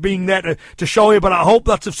 without being there to show you, but I hope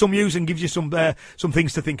that's of some use and gives you some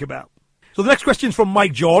things to think about. So the next question is from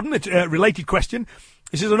Mike Jordan. It's a related question.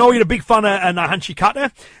 He says, I know you're a big fan of Naihanchi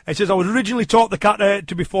kata. He says, I was originally taught the kata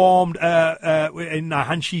to be formed in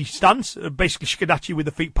Naihanchi stance, basically shikadachi with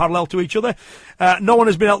the feet parallel to each other. No one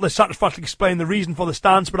has been able to satisfactorily explain the reason for the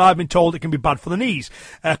stance, but I've been told it can be bad for the knees.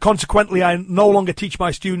 Consequently, I no longer teach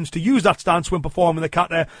my students to use that stance when performing the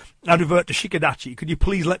kata and revert to shikadachi. Could you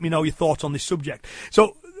please let me know your thoughts on this subject?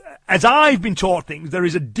 So, as I've been taught things, there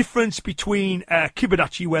is a difference between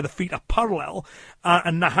kibadachi, where the feet are parallel,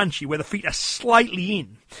 and Naihanchi, where the feet are slightly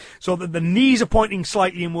in. So the knees are pointing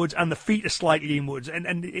slightly inwards and the feet are slightly inwards. And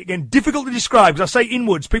again, difficult to describe, because I say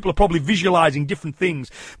inwards, people are probably visualizing different things.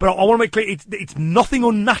 But I want to make clear, it's nothing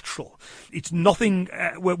unnatural. It's nothing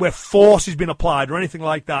where force has been applied or anything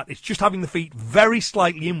like that. It's just having the feet very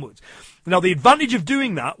slightly inwards. Now, the advantage of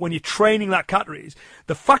doing that when you're training that kata is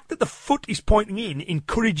the fact that the foot is pointing in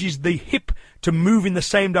encourages the hip to move in the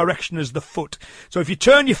same direction as the foot. So if you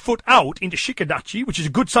turn your foot out into shikadachi, which is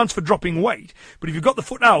a good stance for dropping weight, but if you've got the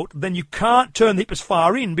foot out, then you can't turn the hip as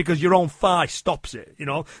far in because your own thigh stops it,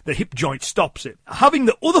 the hip joint stops it. Having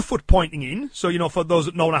the other foot pointing in, so, for those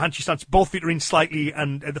that know Naihanchi stance, both feet are in slightly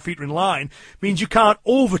and the feet are in line, means you can't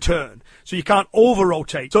overturn, so you can't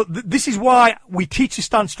over-rotate. So this is why we teach this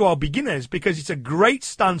stance to our beginners, because it's a great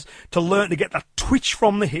stance to learn to get that twitch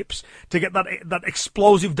from the hips, to get that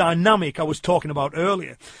explosive dynamic I was talking about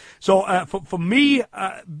earlier. So for me,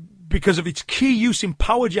 because of its key use in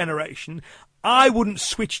power generation, I wouldn't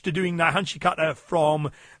switch to doing Naihanshi kata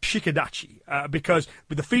from shikadachi because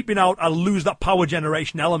with the feet being out, I'll lose that power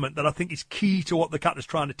generation element that I think is key to what the kata's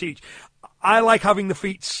trying to teach. I like having the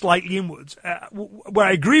feet slightly inwards. Where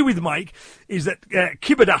I agree with Mike is that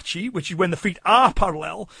kibadachi, which is when the feet are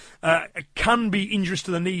parallel, can be injurious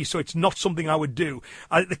to the knees, so it's not something I would do.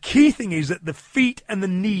 The key thing is that the feet and the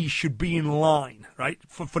knees should be in line, right,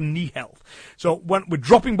 for knee health. So when we're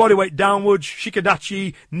dropping body weight downwards,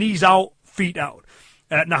 shikadachi, knees out, feet out.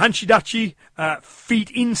 Naihanshi dachi, feet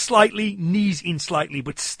in slightly, knees in slightly,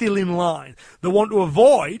 but still in line. The one to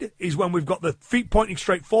avoid is when we've got the feet pointing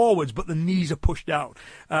straight forwards, but the knees are pushed out.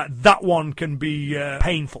 That one can be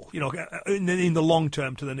painful, in the long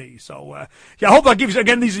term to the knees. So, I hope that gives,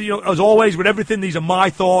 again, these are, as always, with everything, these are my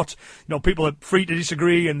thoughts. People are free to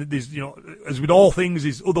disagree, and there's, as with all things,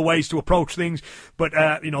 there's other ways to approach things. But,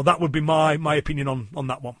 that would be my opinion on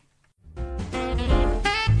that one.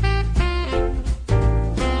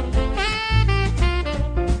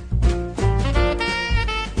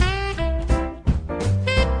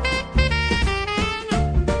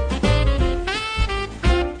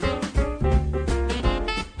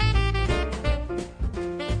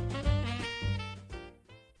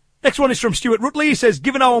 Next one is from Stuart Rutley. He says,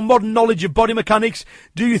 given our modern knowledge of body mechanics,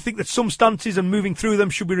 do you think that some stances and moving through them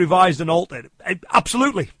should be revised and altered?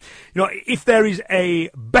 Absolutely. If there is a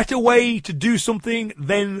better way to do something,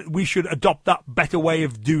 then we should adopt that better way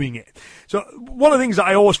of doing it. So one of the things that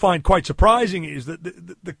I always find quite surprising is that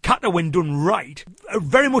the kata, when done right, are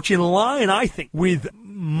very much in line, I think, with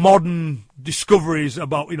modern discoveries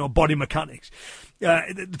about, body mechanics.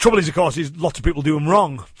 The trouble is, of course, is lots of people do them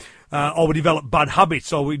wrong. Or we develop bad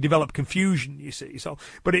habits, or we develop confusion, you see. So,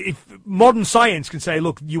 but if modern science can say,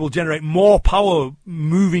 look, you will generate more power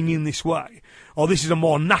moving in this way, or this is a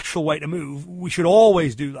more natural way to move, we should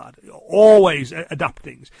always do that. Always adapt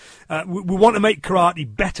things. We want to make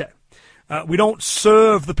karate better. We don't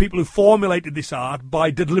serve the people who formulated this art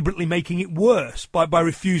by deliberately making it worse, by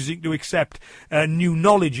refusing to accept new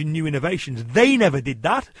knowledge and new innovations. They never did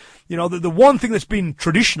that. The one thing that's been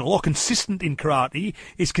traditional or consistent in karate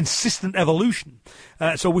is consistent evolution.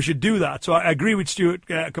 So we should do that. So I agree with Stuart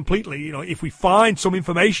completely. If we find some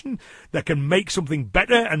information that can make something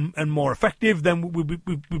better and more effective, then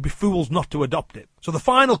we'd be fools not to adopt it. So the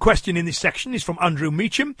final question in this section is from Andrew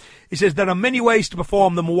Meacham. He says, there are many ways to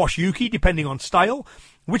perform the Mawashi-Uke depending on style.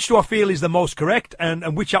 Which do I feel is the most correct,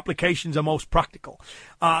 and which applications are most practical?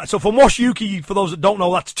 So for Mawashi-Uke, for those that don't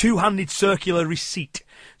know, that's two-handed circular receipt.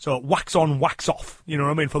 So wax on, wax off. You know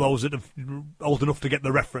what I mean? For those that are old enough to get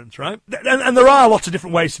the reference, right? And there are lots of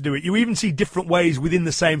different ways to do it. You even see different ways within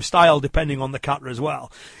the same style depending on the kata as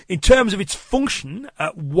well. In terms of its function,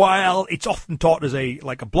 while it's often taught as a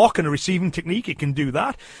block and a receiving technique, it can do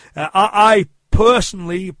that. I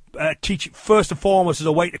personally teach it first and foremost as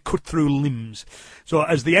a way to cut through limbs. So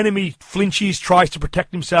as the enemy flinches, tries to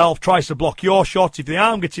protect himself, tries to block your shots, if the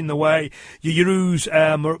arm gets in the way, you use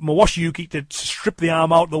Mawashi-Uke to strip the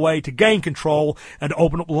arm out of the way to gain control and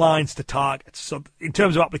open up lines to targets. So in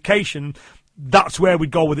terms of application, that's where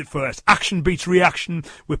we'd go with it first. Action beats reaction.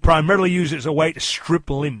 We primarily use it as a way to strip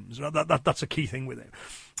limbs. That's a key thing with it.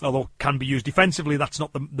 Although it can be used defensively, that's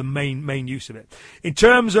not the main use of it. In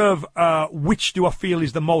terms of which do I feel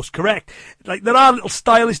is the most correct, there are little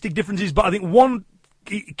stylistic differences, but I think one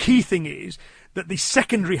key thing is that the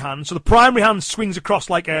secondary hand, so the primary hand swings across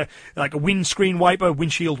like a windshield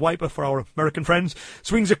wiper for our American friends,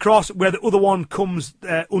 swings across where the other one comes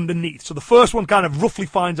underneath. So the first one kind of roughly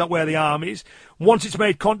finds out where the arm is. Once it's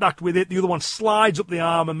made contact with it, the other one slides up the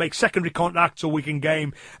arm and makes secondary contact so we can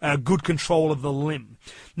gain good control of the limb.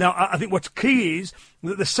 Now, I think what's key is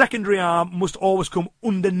that the secondary arm must always come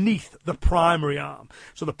underneath the primary arm.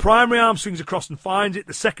 So the primary arm swings across and finds it,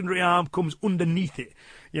 the secondary arm comes underneath it.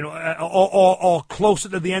 Or closer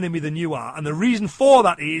to the enemy than you are. And the reason for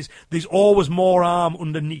that is there's always more arm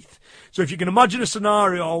underneath. So if you can imagine a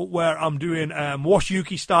scenario where I'm doing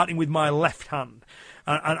Mawashi-Uke starting with my left hand,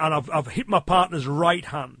 and I've hit my partner's right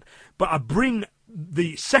hand, but I bring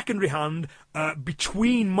the secondary hand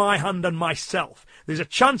between my hand and myself. There's a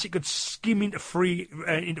chance it could skim into free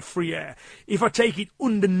air. If I take it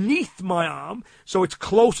underneath my arm, so it's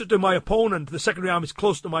closer to my opponent, the secondary arm is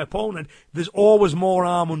closer to my opponent, there's always more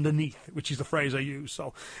arm underneath, which is the phrase I use.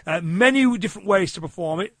 So many different ways to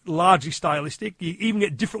perform it, largely stylistic. You even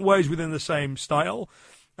get different ways within the same style.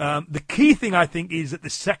 The key thing, I think, is that the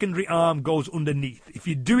secondary arm goes underneath. If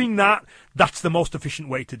you're doing that, that's the most efficient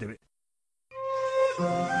way to do it.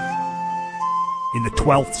 In the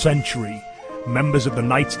 12th century, members of the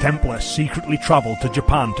Knights Templar secretly travelled to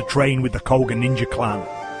Japan to train with the Koga ninja clan.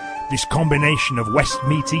 This combination of West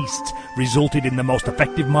meets East resulted in the most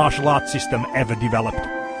effective martial arts system ever developed.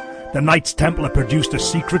 The Knights Templar produced a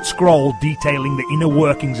secret scroll detailing the inner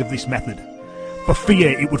workings of this method. For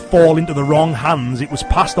fear it would fall into the wrong hands, it was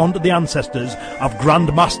passed on to the ancestors of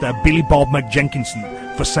Grand Master Billy Bob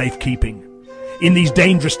McJenkinson for safekeeping. In these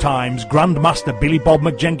dangerous times, Grand Master Billy Bob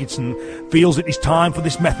McJenkinson feels it is time for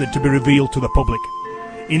this method to be revealed to the public.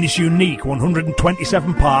 In this unique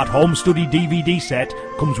 127-part home study DVD set,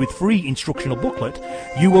 comes with free instructional booklet,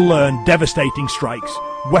 you will learn devastating strikes,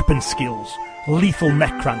 weapon skills, lethal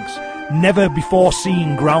neck cranks, never before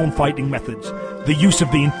seen ground fighting methods, the use of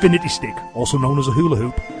the infinity stick, also known as a hula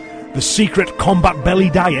hoop, the secret combat belly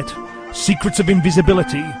diet, secrets of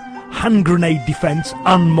invisibility, hand grenade defense,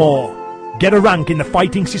 and more. Get a rank in the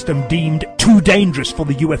fighting system deemed too dangerous for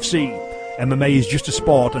the UFC. MMA is just a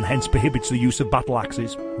sport and hence prohibits the use of battle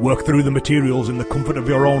axes. Work through the materials in the comfort of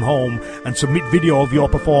your own home and submit video of your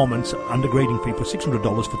performance and a grading fee for $600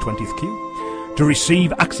 for 20th Q. To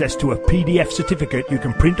receive access to a PDF certificate you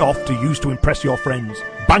can print off to use to impress your friends.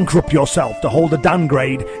 Bankrupt yourself to hold a Dan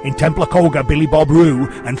grade in Templar Koga Billy Bob Roo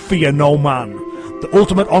and fear no man. The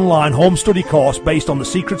ultimate online home study course based on the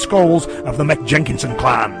secret scrolls of the McJenkinson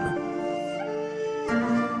clan.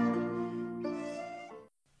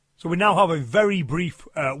 So we now have a very brief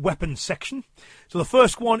weapons section. So the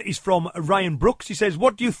first one is from Ryan Brooks. He says,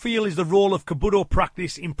 what do you feel is the role of Kabuto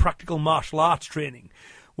practice in practical martial arts training?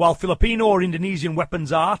 While Filipino or Indonesian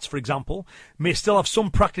weapons arts, for example, may still have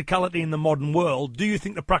some practicality in the modern world, do you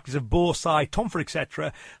think the practice of Bo, Sai, Tonfa,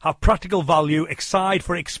 etc. have practical value aside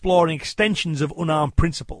for exploring extensions of unarmed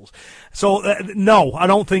principles? So, no, I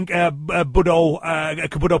don't think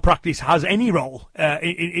Kabuto practice has any role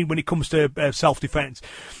when it comes to self-defense.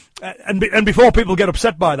 And before people get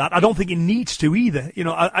upset by that, I don't think it needs to either. You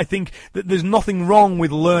know, I think that there's nothing wrong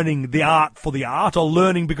with learning the art for the art, or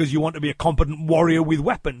learning because you want to be a competent warrior with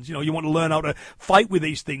weapons. You know, you want to learn how to fight with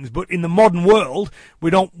these things. But in the modern world,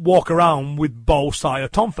 we don't walk around with Bo, Sai, or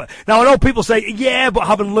Tonfa. Now, I know people say, yeah, but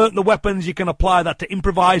having learnt the weapons, you can apply that to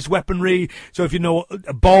improvised weaponry. So if you know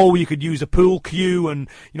a bow, you could use a pool cue and,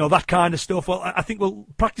 you know, that kind of stuff. Well, I think we'll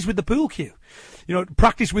practice with the pool cue. You know,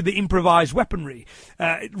 practice with the improvised weaponry.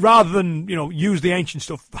 Rather than, you know, use the ancient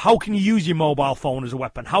stuff, how can you use your mobile phone as a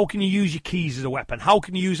weapon? How can you use your keys as a weapon? How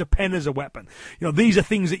can you use a pen as a weapon? You know, these are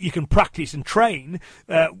things that you can practice and train.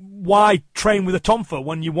 Why train with a Tonfa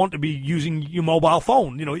when you want to be using your mobile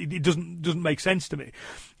phone? You know, it doesn't make sense to me.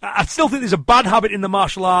 I still think there's a bad habit in the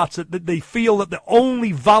martial arts that they feel that the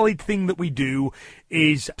only valid thing that we do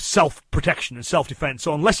is self-protection and self-defense.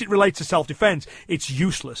 So unless it relates to self-defense, it's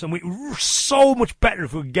useless. And we're so much better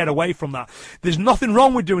if we get away from that. There's nothing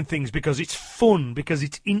wrong with doing things because it's fun, because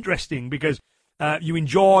it's interesting, because you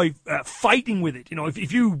enjoy fighting with it. You know,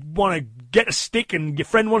 if you want to get a stick and your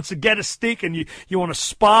friend wants to get a stick and you want to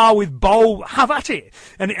spar with Bo, have at it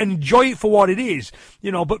and enjoy it for what it is.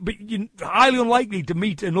 You know, but you're highly unlikely to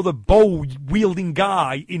meet another bow wielding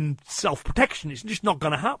guy in self-protection. It's just not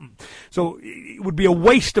going to happen. So it would be a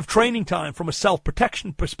waste of training time from a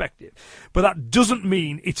self-protection perspective. But that doesn't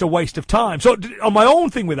mean it's a waste of time. So on my own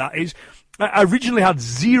thing with that is, I originally had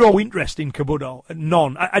zero interest in Kabuto,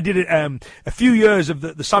 none. I did it a few years of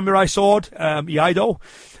the samurai sword, Iaido,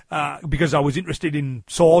 because I was interested in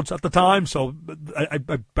swords at the time, so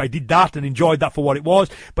I did that and enjoyed that for what it was,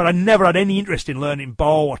 but I never had any interest in learning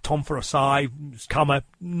Bo or Tonfa or Sai, Kama,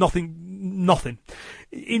 nothing.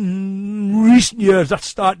 In recent years, that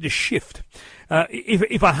started to shift.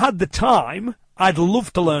 If I had the time, I'd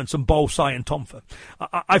love to learn some Bo, Sai, and Tonfa.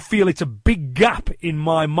 I feel it's a big gap in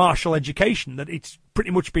my martial education, that it's pretty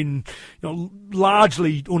much been, you know,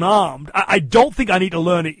 largely unarmed. I don't think I need to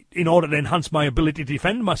learn it in order to enhance my ability to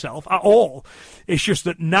defend myself at all. It's just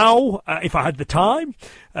that now, if I had the time,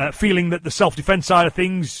 feeling that the self-defense side of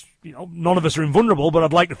things, you know, none of us are invulnerable, but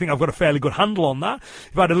I'd like to think I've got a fairly good handle on that.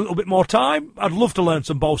 If I had a little bit more time, I'd love to learn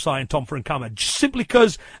some Bo, Sai, and Tonfa and Kama, just simply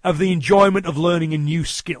because of the enjoyment of learning a new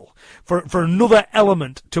skill, for another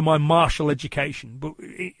element to my martial education. But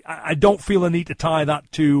I don't feel a need to tie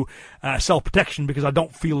that to self-protection, because I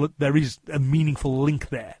don't feel that there is a meaningful link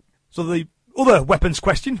there. So the other weapons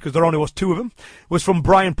question, because there only was two of them, was from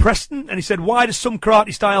Brian Preston, and he said, why do some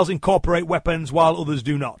karate styles incorporate weapons while others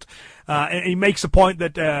do not? And he makes a point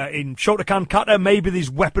that in Shotokan kata, maybe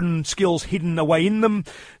these weapon skills hidden away in them,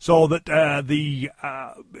 so that the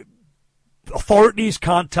authorities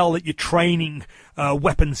can't tell that you're training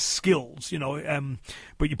weapon skills, you know,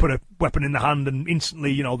 but you put a weapon in the hand and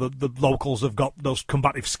instantly, you know, the locals have got those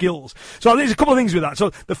combative skills. So there's a couple of things with that. So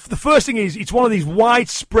the first thing is, it's one of these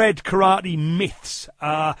widespread karate myths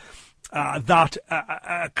that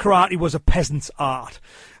karate was a peasant's art.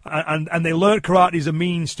 and they learned karate as a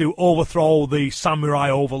means to overthrow the samurai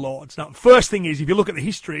overlords. Now, first thing is, if you look at the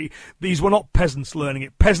history, these were not peasants learning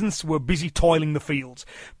it. Peasants were busy toiling the fields.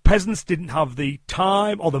 Peasants didn't have the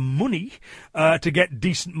time or the money to get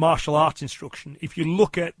decent martial arts instruction. If you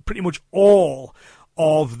look at pretty much all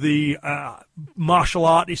of the martial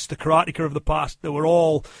artists, the karateka of the past, they were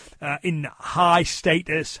all in high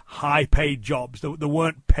status, high paid jobs. They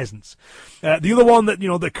weren't peasants. The other one that,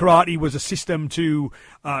 the karate was a system to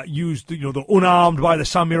use, the unarmed by the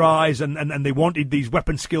samurais, and they wanted these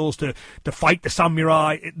weapon skills to fight the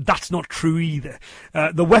samurai. That's not true either.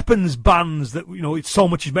 The weapons bans that, so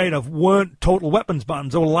much is made of weren't total weapons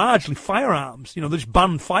bans. They were largely firearms. They just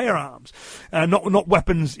banned firearms, not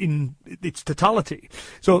weapons in its totality.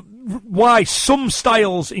 So why some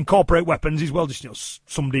styles incorporate weapons is, well, just,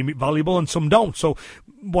 some deem it valuable and some don't. So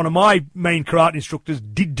one of my main karate instructors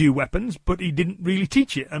did do weapons, but he didn't really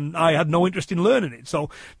teach it, and I had no interest in learning it.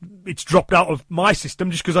 So it's dropped out of my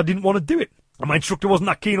system just because I didn't want to do it. And my instructor wasn't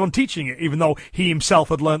that keen on teaching it, even though he himself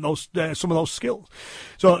had learned those some of those skills.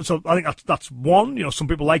 So I think that's one. Some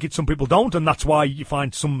people like it, some people don't, and that's why you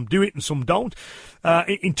find some do it and some don't.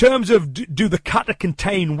 In terms of do the kata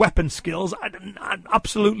contain weapon skills, I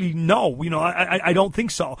absolutely no. I don't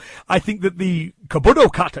think so. I think that the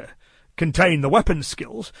Kabuto kata contain the weapon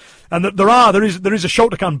skills, and that there is a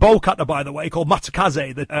Shotokan bow kata, by the way, called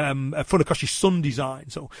Matsukaze, that Funakoshi's son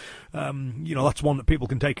designed. So that's one that people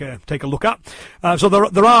can take a look at. So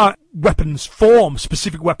there are weapons forms,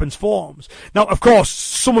 specific weapons forms. Now, of course,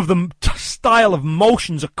 some of them style of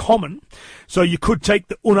motions are common, so you could take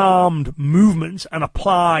the unarmed movements and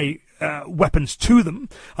apply weapons to them.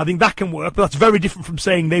 I think that can work, but that's very different from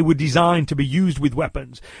saying they were designed to be used with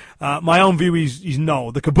weapons. My own view is no.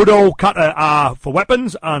 The Kabuto kata are for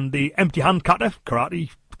weapons, and the empty hand kata, karate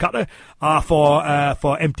kata, are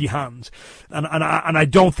for empty hands. And I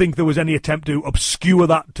don't think there was any attempt to obscure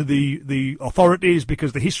that to the authorities,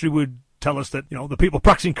 because the history would tell us that, the people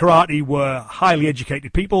practicing karate were highly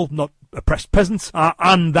educated people, not oppressed peasants,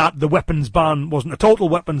 and that the weapons ban wasn't a total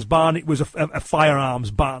weapons ban, it was a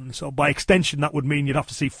firearms ban. So by extension, that would mean you'd have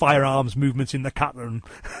to see firearms movements in the kata, and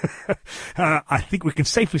I think we can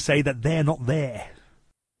safely say that they're not there.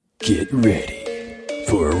 Get ready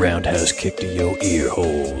for a roundhouse kick to your ear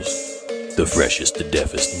holes. The freshest, the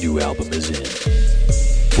deafest new album is in.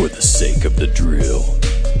 For the sake of the drill.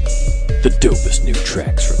 The dopest new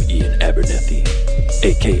tracks from Ian Abernethy,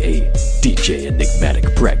 a.k.a. DJ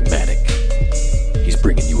Enigmatic Pragmatic. He's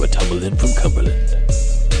bringing you a tumble in from Cumberland,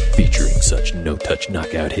 featuring such no-touch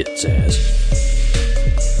knockout hits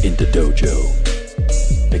as Into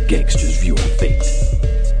Dojo, A Gangster's View of Fate,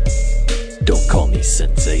 Don't Call Me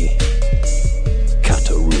Sensei,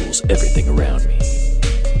 Kata Rules Everything Around Me,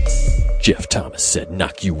 Jeff Thomas Said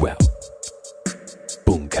Knock You Out,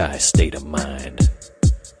 Bunkai State of Mind,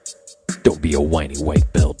 Don't Be a Whiny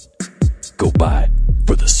White Belt, Go Buy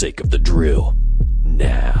For the Sake of the Drill,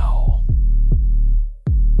 now.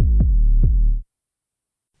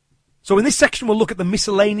 So in this section, we'll look at the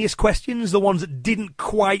miscellaneous questions, the ones that didn't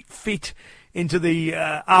quite fit into the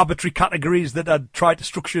arbitrary categories that I'd tried to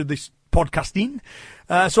structure this podcast in.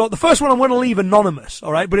 So the first one I'm going to leave anonymous,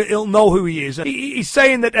 all right, but he'll know who he is. He's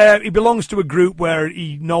saying that he belongs to a group where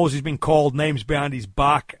he knows he's been called names behind his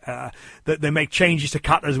back, that they make changes to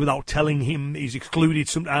katas without telling him. He's excluded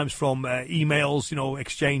sometimes from emails,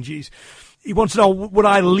 exchanges. He wants to know, would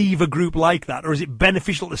I leave a group like that, or is it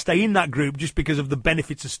beneficial to stay in that group just because of the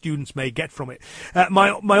benefits the students may get from it?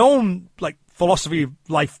 My own philosophy of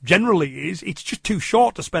life generally is it's just too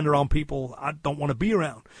short to spend around people I don't want to be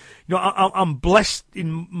around. I'm blessed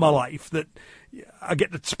in my life that I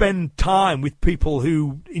get to spend time with people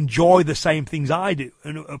who enjoy the same things I do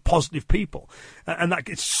and are positive people. And that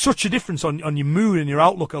it's such a difference on your mood and your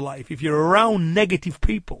outlook of life. If you're around negative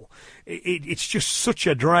people, it's just such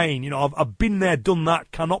a drain. I've been there, done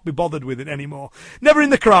that, cannot be bothered with it anymore. Never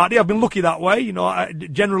in the karate. I've been lucky that way.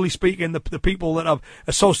 Generally speaking, the people that I've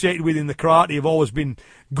associated with in the karate have always been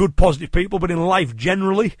good, positive people. But in life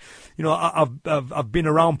generally, I've been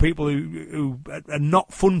around people who are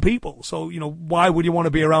not fun people. So, why would you want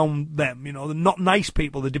to be around them? They're not nice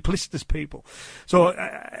people, they're duplicitous people. So,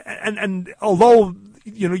 and although,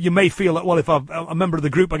 you may feel that, well, if I'm a member of the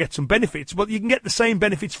group, I get some benefits, but you can get the same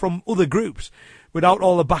benefits from other groups. without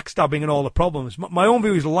all the backstabbing and all the problems. My own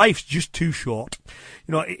view is life's just too short.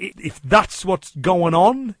 You know, if that's what's going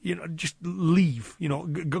on, you know, just leave. You know,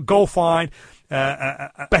 go find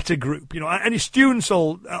a better group. You know, and your students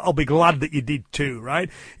will be glad that you did too, right?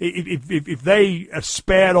 If they are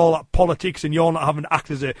spared all that politics and you're not having to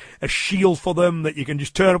act as a shield for them, that you can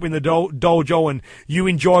just turn up in the dojo and you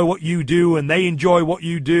enjoy what you do and they enjoy what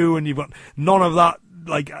you do, and you've got none of that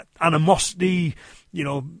like animosity, you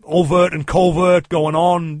know, overt and covert going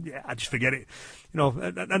on. Yeah, I just forget it. You know,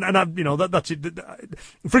 and you know, that's it.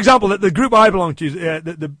 For example, the group I belong to is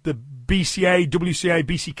the BCA, WCA,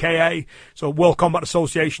 BCKA, so World Combat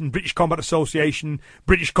Association, British Combat Association,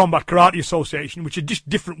 British Combat Karate Association, which are just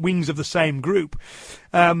different wings of the same group.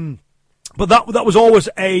 But that was always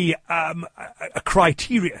a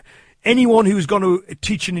criteria. Anyone who was going to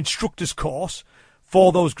teach an instructor's course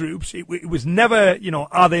for those groups, it was never, you know,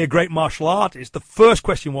 are they a great martial artist? The first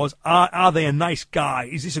question was, are they a nice guy?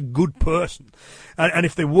 Is this a good person? And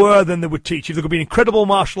if they were, then they would teach. If they could be an incredible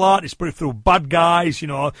martial artist, but if they were bad guys, you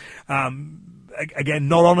know, again,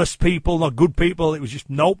 not honest people, not good people, it was just,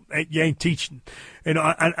 nope, you ain't teaching. You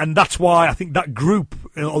know, and that's why I think that group,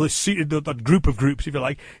 or that group of groups, if you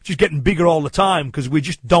like, is just getting bigger all the time, because we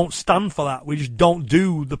just don't stand for that. We just don't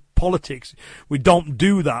do the politics. We don't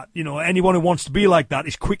do that. You know, anyone who wants to be like that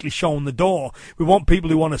is quickly shown the door. We want people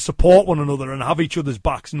who want to support one another and have each other's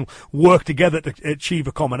backs and work together to achieve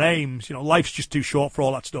a common aims. You know, life's just too short for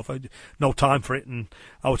all that stuff. No time for it, and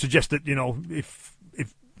I would suggest that, you know,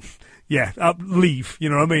 leave. You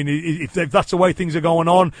know what I mean? If that's the way things are going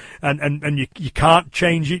on, and you can't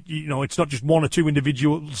change it, you know, it's not just one or two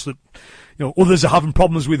individuals that, you know, others are having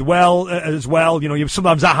problems with as well. You know,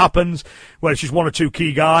 sometimes that happens where it's just one or two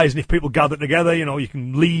key guys, and if people gather together, you know, you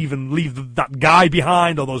can leave that guy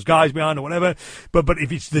behind or those guys behind or whatever. But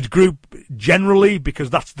if it's the group generally, because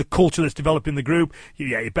that's the culture that's developed in the group,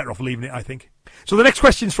 you're better off leaving it, I think. So the next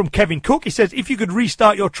question is from Kevin Cook. He says, if you could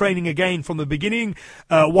restart your training again from the beginning,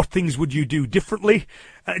 what things would you do differently?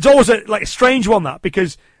 It's always a strange one, that,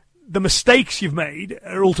 because the mistakes you've made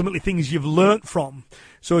are ultimately things you've learnt from.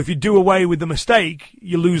 So if you do away with the mistake,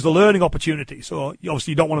 you lose the learning opportunity. So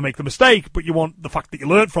obviously you don't want to make the mistake, but you want the fact that you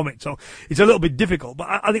learnt from it. So it's a little bit difficult.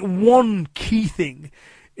 But I think one key thing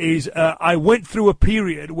is I went through a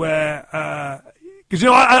period where because, you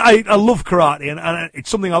know, I love karate, and it's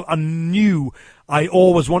something I knew I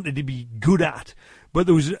always wanted to be good at. But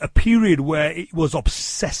there was a period where it was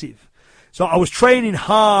obsessive. So I was training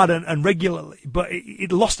hard and regularly, but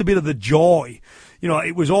it lost a bit of the joy. You know,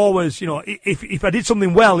 it was always, you know, if I did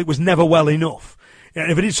something well, it was never well enough. And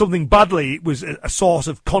if I did something badly, it was a source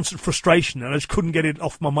of constant frustration, and I just couldn't get it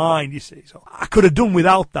off my mind, you see. So I could have done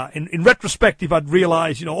without that. In retrospect, if I'd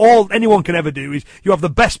realised, you know, all anyone can ever do is you have the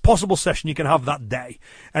best possible session you can have that day.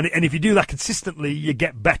 And if you do that consistently, you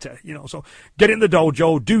get better, you know. So get in the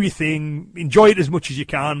dojo, do your thing, enjoy it as much as you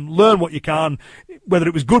can, learn what you can, whether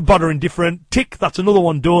it was good, bad, or indifferent. Tick, that's another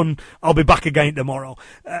one done. I'll be back again tomorrow.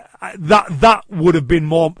 That would have been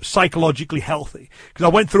more psychologically healthy, because I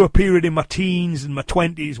went through a period in my teens and my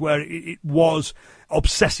 20s where it was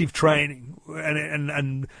obsessive training,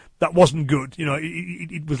 and that wasn't good. You know,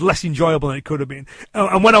 it was less enjoyable than it could have been.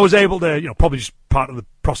 And when I was able to, you know, probably just part of the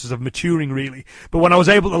process of maturing really, but when I was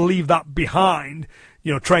able to leave that behind,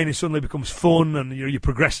 you know, training suddenly becomes fun, and you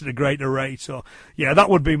progress at a greater rate. So yeah, that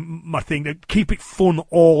would be my thing, to keep it fun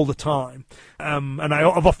all the time. And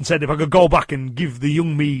I've often said, if I could go back and give the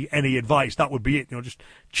young me any advice, that would be it. You know, just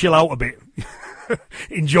chill out a bit.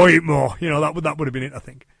 Enjoy it more. You know, that would have been it, I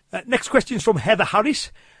think. Next question is from Heather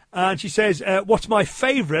Harris, and she says, what's my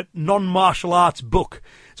favourite non-martial arts book?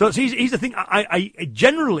 So here's the thing. I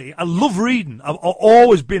generally love reading. I've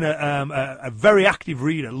always been a very active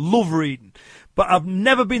reader. Love reading. But I've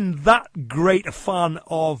never been that great a fan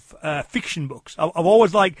of fiction books. I've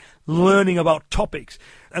always liked learning about topics.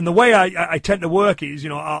 And the way I tend to work is, you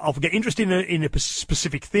know, I'll get interested in a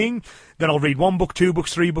specific thing, then I'll read 1 book, 2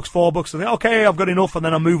 books, 3 books, 4 books, and then, okay, I've got enough, and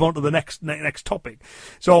then I'll move on to the next topic.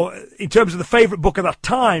 So in terms of the favourite book at that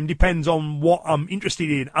time, depends on what I'm interested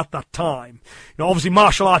in at that time. You know, obviously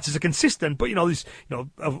martial arts is a consistent, but, you know,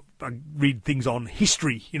 I read things on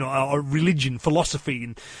history, you know, or religion, philosophy,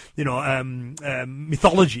 and, you know,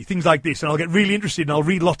 mythology, things like this, and I'll get really interested and I'll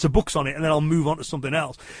read lots of books on it, and then I'll move on to something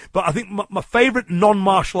else. But I think my favourite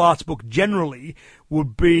non-martial arts book generally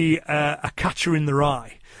would be A Catcher in the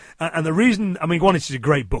Rye. And the reason, I mean, one, it's a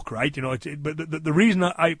great book, right? You know, but the reason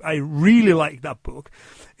I really like that book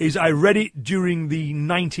is I read it during the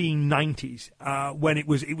 1990s, when it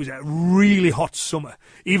was a really hot summer,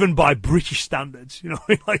 even by British standards, you know,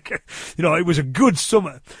 like, you know, it was a good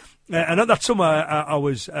summer. And at that summer, I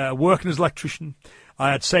was working as an electrician.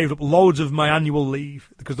 I had saved up loads of my annual leave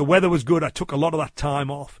because the weather was good. I took a lot of that time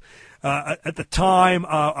off. At the time,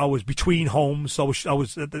 I was between homes, so I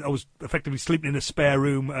was effectively sleeping in a spare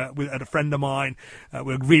room at a friend of mine.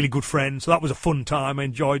 We were really good friends, so that was a fun time. I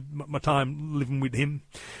enjoyed my time living with him.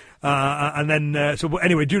 And then, so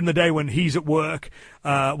anyway, during the day when he's at work,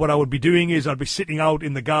 what I would be doing is I'd be sitting out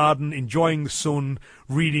in the garden, enjoying the sun,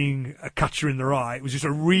 reading A Catcher in the Rye. It was just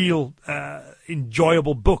a real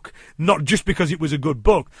enjoyable book, not just because it was a good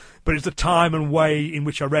book, but it's the time and way in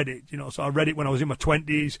which I read it. So I read it when I was in my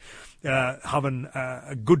 20s, having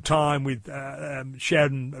a good time with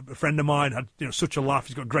sharing. A friend of mine had such a laugh.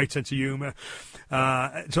 He's got a great sense of humour.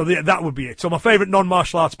 So that would be it. So my favourite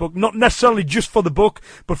non-martial arts book, not necessarily just for the book,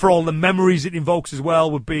 but for all the memories it invokes as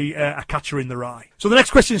well, would be A Catcher in the Rye. So the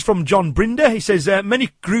next question is from John Brinder. He says, many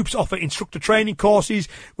groups offer instructor training courses,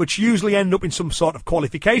 which usually end up in some sort of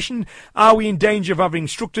qualification. Are we in danger of having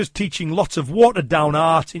instructors teaching lots of watered-down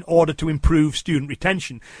art in order to improve student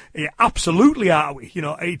retention? Yeah, absolutely are we.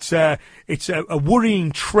 It's a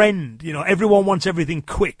worrying trend. Everyone wants everything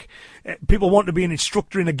quick. People want to be an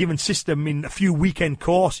instructor in a given system in a few weekend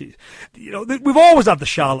courses. We've always had the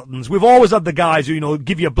charlatans. We've always had the guys who,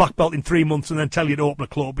 give you a black belt in 3 months and then tell you to open a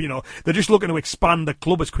club. They're just looking to expand the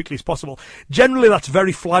club as quickly as possible. Generally, that's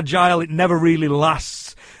very fragile. It never really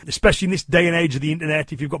lasts, especially in this day and age of the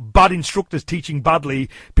internet. If you've got bad instructors teaching badly,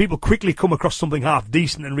 people quickly come across something half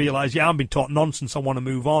decent and realise, I've been taught nonsense, I want to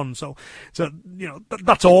move on. So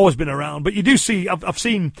that's always been around. But you do see, I've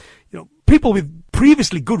seen, people with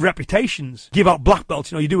previously good reputations give out black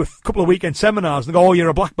belts. You do a couple of weekend seminars and they go, oh, you're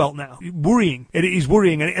a black belt now. Worrying. It is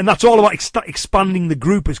worrying. And that's all about expanding the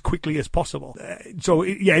group as quickly as possible.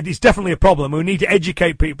 It is definitely a problem. We need to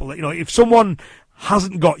educate people that, if someone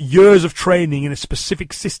hasn't got years of training in a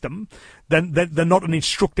specific system, then they're not an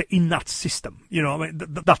instructor in that system.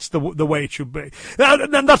 That's the way it should be.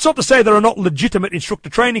 And that's not to say there are not legitimate instructor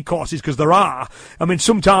training courses, because there are.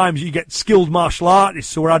 Sometimes you get skilled martial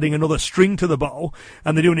artists who are adding another string to the bow,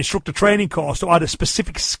 and they do an instructor training course to add a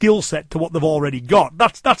specific skill set to what they've already got.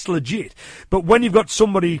 That's legit. But when you've got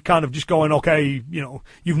somebody kind of just going, okay,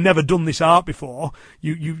 you've never done this art before,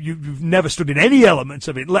 you've never studied any elements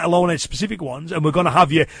of it, let alone any specific ones, and we're going to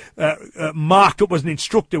have you marked up as an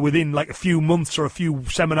instructor within like a few months or a few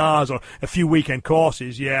seminars or a few weekend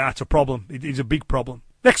courses, it's a problem. It is a big problem.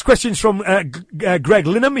 Next question is from Greg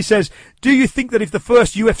Linham. He says, do you think that if the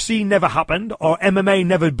first UFC never happened or MMA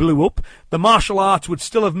never blew up, the martial arts would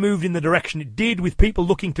still have moved in the direction it did, with people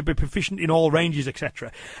looking to be proficient in all ranges,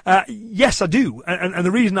 etc.? Yes, I do. And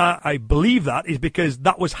the reason I believe that is because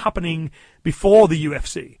that was happening before the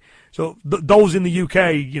UFC. So those in the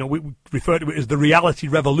UK, we refer to it as the reality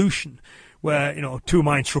revolution, where, two of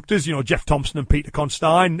my instructors, Jeff Thompson and Peter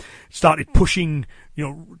Constein, started pushing,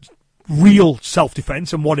 real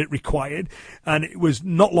self-defense and what it required. And it was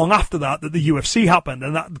not long after that the UFC happened,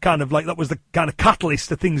 and that was the kind of catalyst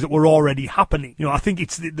to things that were already happening. I think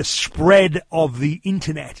it's the spread of the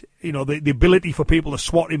internet, the ability for people to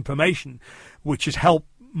swat information, which has helped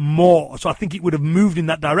more. So I think it would have moved in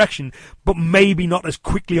that direction, but maybe not as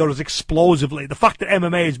quickly or as explosively. The fact that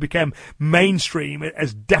MMA has become mainstream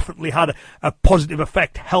has definitely had a positive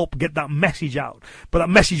effect, help get that message out. But that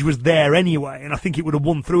message was there anyway, and I think it would have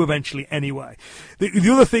won through eventually anyway. The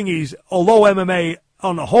other thing is, although MMA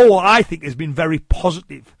on the whole, I think, has been very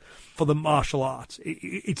positive for the martial arts,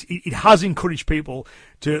 it has encouraged people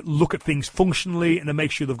to look at things functionally and to make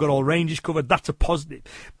sure they've got all ranges covered. That's a positive.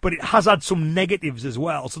 But it has had some negatives as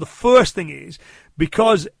well. So the first thing is,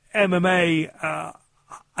 because MMA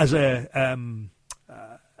as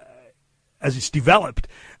it's developed,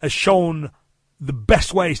 has shown the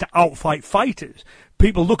best ways to outfight fighters.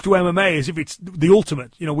 People look to MMA as if it's the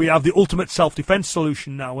ultimate. We have the ultimate self-defense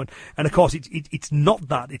solution now, and of course it's not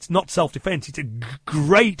that. It's not self-defense. It's a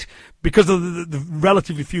great, because of the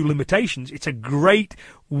relatively few limitations, it's a great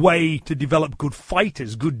way to develop good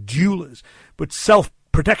fighters, good duelers. But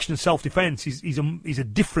self-protection and self-defense is a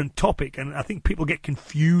different topic, and I think people get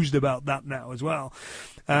confused about that now as well.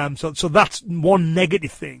 So that's one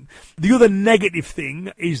negative thing. The other negative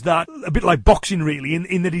thing is that, a bit like boxing really,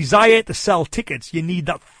 in the desire to sell tickets, you need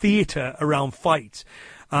that theatre around fights.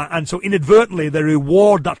 And so inadvertently they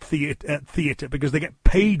reward that theatre because they get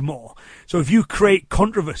paid more. So if you create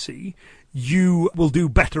controversy, you will do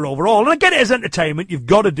better overall. And I get it as entertainment, you've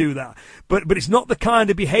got to do that. But it's not the kind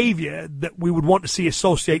of behaviour that we would want to see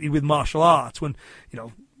associated with martial arts when,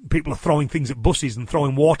 people are throwing things at buses and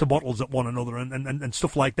throwing water bottles at one another and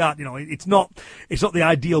stuff like that. You know, it's not the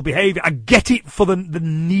ideal behaviour. I get it for the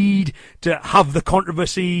need to have the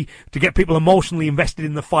controversy, to get people emotionally invested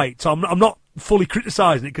in the fight. So I'm not fully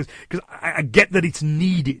criticising it because I get that it's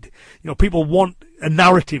needed. You know, people want a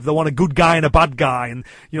narrative. They want a good guy and a bad guy, and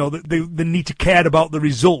you know they need to care about the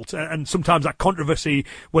result. And sometimes that controversy,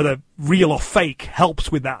 whether real or fake,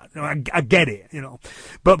 helps with that. You know, I get it. You know,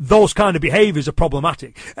 but those kind of behaviours are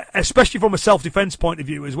problematic, especially from a self-defence point of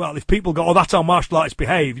view as well. If people go, "Oh, that's how martial artists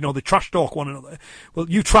behave," you know, they trash talk one another. Well,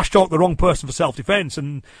 you trash talk the wrong person for self-defence,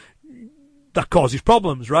 and that causes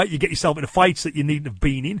problems, right? You get yourself into fights that you needn't have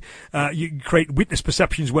been in. You create witness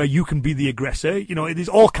perceptions where you can be the aggressor. You know, there's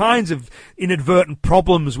all kinds of inadvertent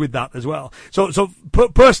problems with that as well. So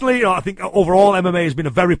personally, you know, I think overall MMA has been a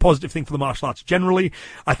very positive thing for the martial arts generally.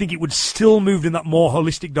 I think it would still move in that more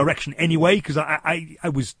holistic direction anyway, because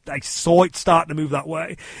I saw it start to move that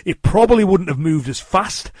way. It probably wouldn't have moved as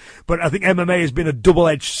fast, but I think MMA has been a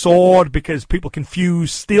double-edged sword because people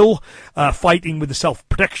confuse still fighting with the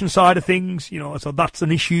self-protection side of things. You know, so that's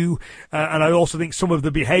an issue. And I also think some of the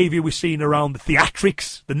behaviour we've seen around the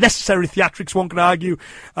theatrics, the necessary theatrics, one could argue,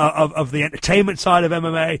 of the entertainment side of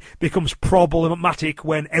MMA becomes problematic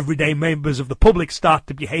when everyday members of the public start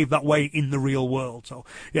to behave that way in the real world. So,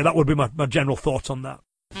 yeah, that would be my general thoughts on that.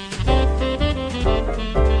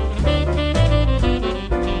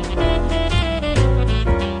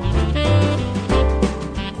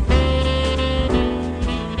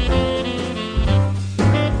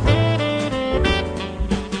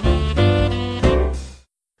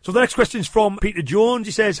 So the next question is from Peter Jones.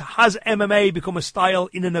 He says, has MMA become a style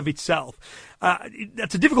in and of itself?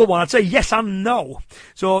 That's a difficult one. I'd say yes and no.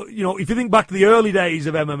 So, you know, if you think back to the early days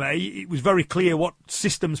of MMA, it was very clear what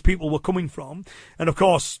systems people were coming from. And of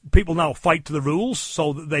course, people now fight to the rules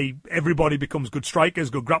so that everybody becomes good strikers,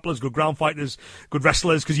 good grapplers, good ground fighters, good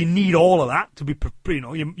wrestlers, because you need all of that to be, you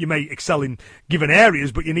know, you may excel in given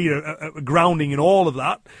areas, but you need a grounding in all of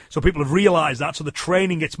that. So people have realized that. So the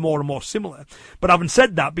training gets more and more similar. But having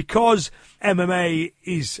said that, because MMA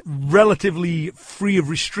is relatively free of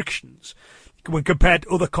restrictions, when compared to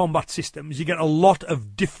other combat systems, you get a lot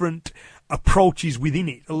of different approaches within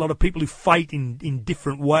it, a lot of people who fight in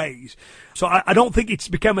different ways. So I don't think it's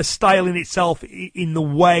become a style in itself in the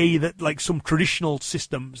way that like some traditional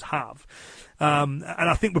systems have. And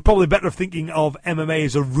I think we're probably better thinking of MMA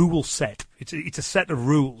as a rule set. It's a set of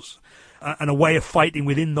rules. And a way of fighting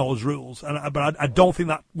within those rules, but I don't think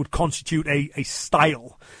that would constitute a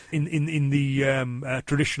style in the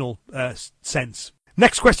traditional sense.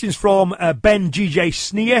 Next question is from Ben G.J.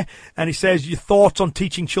 Sneer, and he says, your thoughts on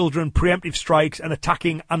teaching children preemptive strikes and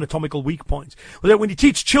attacking anatomical weak points. Well, when you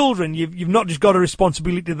teach children, you've not just got a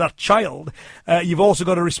responsibility to that child, you've also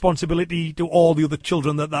got a responsibility to all the other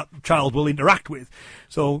children that child will interact with.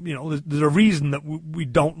 So, you know, there's a reason that we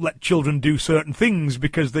don't let children do certain things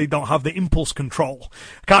because they don't have the impulse control.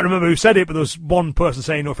 I can't remember who said it, but there was one person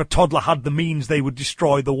saying, if a toddler had the means, they would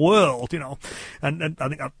destroy the world, you know, and I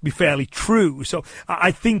think that'd be fairly true. So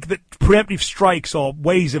I think that preemptive strikes are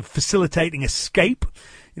ways of facilitating escape.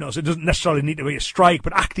 You know, so it doesn't necessarily need to be a strike,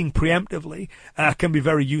 but acting preemptively can be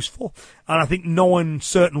very useful. And I think knowing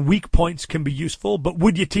certain weak points can be useful. But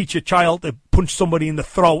would you teach a child to punch somebody in the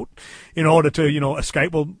throat in order to, you know,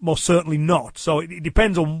 escape? Well, most certainly not. So it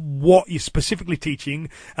depends on what you're specifically teaching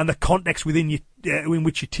and the context within in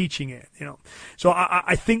which you're teaching it, you know. So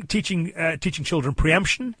I think teaching children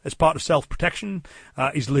preemption as part of self-protection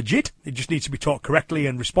is legit. It just needs to be taught correctly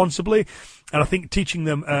and responsibly. And I think teaching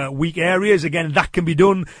them weak areas, again, that can be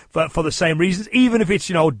done for the same reasons, even if it's,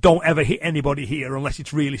 you know, don't ever hit anybody here unless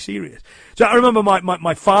it's really serious. So I remember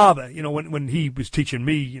my father, you know, when he was teaching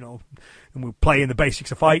me, you know, and we were playing the basics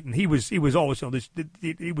of fight, and he was always, you know,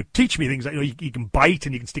 he would teach me things like, you know, you can bite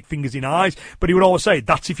and you can stick fingers in eyes, but he would always say,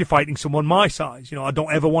 that's if you're fighting someone my size. You know, I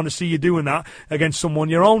don't ever want to see you doing that against someone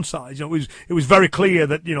your own size. You know, it was very clear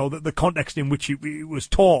that, you know, that the context in which it was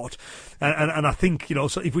taught, and I think, you know,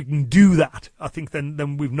 so if we can do that, I think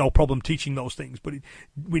then we've no problem teaching those things, but it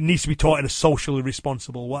needs to be taught in a socially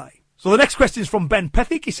responsible way. So the next question is from Ben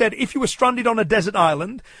Pethick. He said, if you were stranded on a desert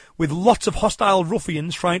island with lots of hostile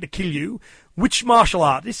ruffians trying to kill you, which martial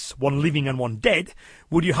artists, one living and one dead,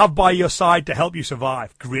 would you have by your side to help you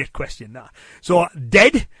survive? Great question, that. So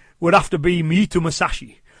dead would have to be Miito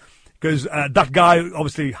Musashi, because that guy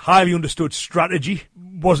obviously highly understood strategy,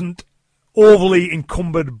 wasn't overly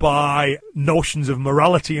encumbered by notions of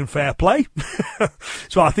morality and fair play.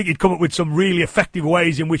 So I think he'd come up with some really effective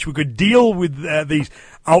ways in which we could deal with these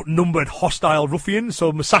outnumbered, hostile ruffians.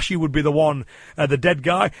 So Musashi would be the one, the dead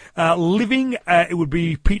guy. Living, it would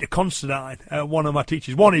be Peter Considine, one of my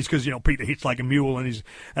teachers. One is because, Peter hits like a mule and he's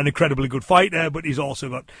an incredibly good fighter, but he's also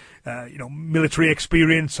got, military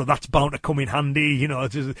experience, so that's bound to come in handy.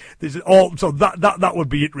 There's all, so that would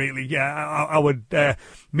be it really. Yeah, I would,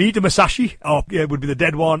 Mita Musashi, would be the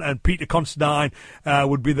dead one, and Peter Considine,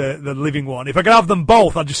 would be the living one. If I could have them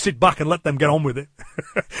both, I'd just sit back and let them get on with it.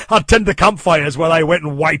 I'd tend the campfires while I went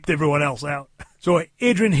and wiped everyone else out. So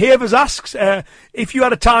Adrian Havers asks, if you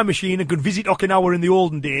had a time machine and could visit Okinawa in the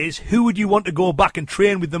olden days, who would you want to go back and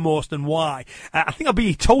train with the most and why? I think I'd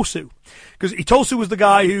be Itosu, because Itosu was the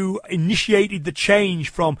guy who initiated the change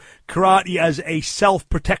from karate as a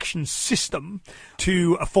self-protection system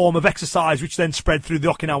to a form of exercise, which then spread through the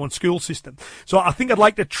Okinawan school system. So I think I'd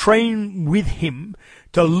like to train with him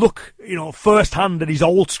to look, firsthand at his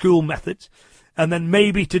old school methods, and then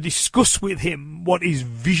maybe to discuss with him what his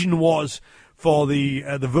vision was for the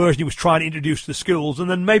version he was trying to introduce to the schools,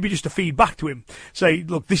 and then maybe just to feed back to him, say,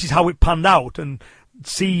 look, this is how it panned out, and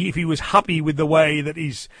see if he was happy with the way that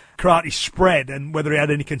his karate spread, and whether he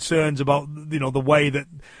had any concerns about, the way that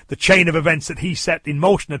the chain of events that he set in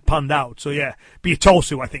motion had panned out. So yeah, be a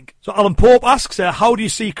Tosu, I think. So Alan Pope asks, how do you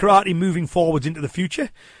see karate moving forwards into the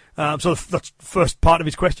future? So that's the first part of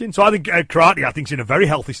his question. So I think karate, I think, is in a very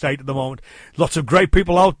healthy state at the moment. Lots of great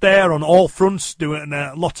people out there on all fronts doing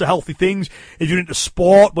lots of healthy things. If you're into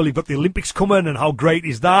sport, well, you've got the Olympics coming, and how great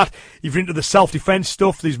is that? If you're into the self-defense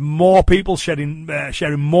stuff, there's more people sharing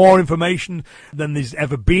more information than there's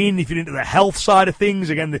ever been. If you're into the health side of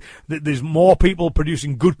things, again, there's more people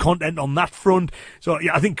producing good content on that front. So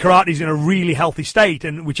yeah, I think karate is in a really healthy state,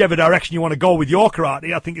 and whichever direction you want to go with your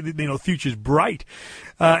karate, I think the future's bright.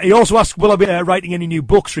 He also asks, will I be writing any new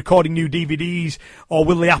books, recording new DVDs, or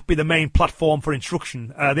will the app be the main platform for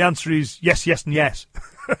instruction? The answer is yes, yes, and yes.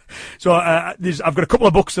 So I've got a couple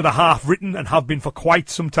of books that are half written and have been for quite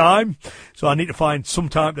some time. So I need to find some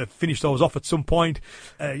time to finish those off at some point.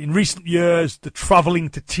 In recent years, the travelling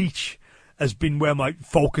to teach has been where my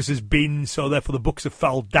focus has been, so therefore the books have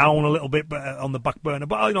fell down a little bit, but on the back burner.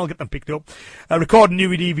 But I'll get them picked up. Recording new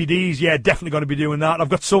DVDs, yeah, definitely going to be doing that. I've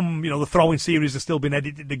got some, the Throwing series has still been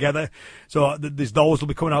edited together, so there's those will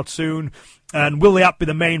be coming out soon. And will the app be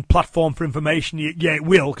the main platform for information? Yeah, it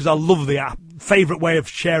will, because I love the app. Favourite way of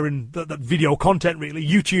sharing that video content, really.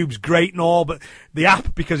 YouTube's great and all, but the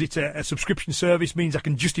app, because it's a subscription service, means I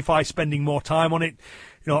can justify spending more time on it.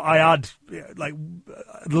 I add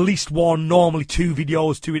at least one, normally 2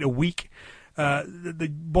 videos to it a week.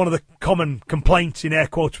 One of the common complaints, in air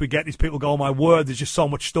quotes, we get is people go, oh my word, there's just so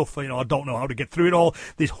much stuff, I don't know how to get through it all.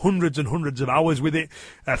 There's hundreds and hundreds of hours with it.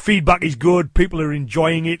 Feedback is good. People are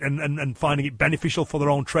enjoying it and finding it beneficial for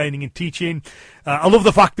their own training and teaching. I love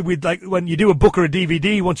the fact that when you do a book or a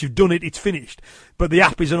DVD, once you've done it, it's finished. But the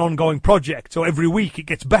app is an ongoing project, so every week it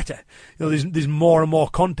gets better. There's more and more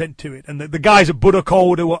content to it. And the guys at Buddha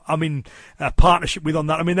Code, who I'm in partnership with on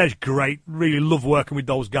that, they're great. Really love working with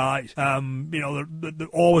those guys. They're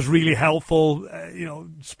always really helpful.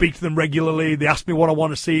 Speak to them regularly. They ask me what I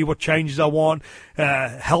want to see, what changes I want,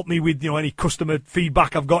 help me with, any customer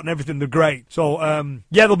feedback I've got and everything. They're great. So,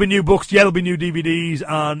 there'll be new books. Yeah, there'll be new DVDs.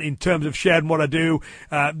 And in terms of sharing what I do,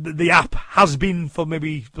 the app has been for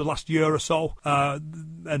maybe the last year or so,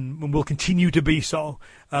 and will continue to be so,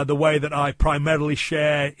 the way that I primarily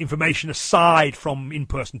share information aside from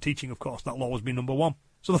in-person teaching, of course. That'll always be number one.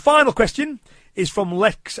 So the final question is from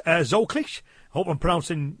Lex Zoklich. I hope I'm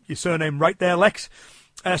pronouncing your surname right there, Lex.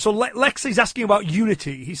 So Lex is asking about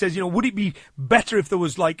unity. He says, would it be better if there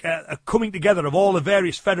was a coming together of all the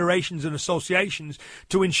various federations and associations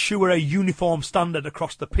to ensure a uniform standard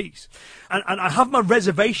across the piece? And I have my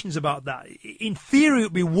reservations about that. In theory, it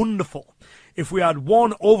would be wonderful if we had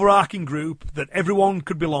one overarching group that everyone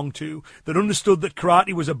could belong to, that understood that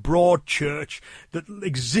karate was a broad church, that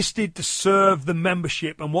existed to serve the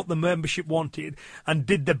membership and what the membership wanted, and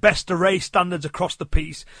did the best to raise standards across the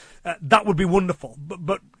piece. That would be wonderful.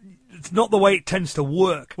 But it's not the way it tends to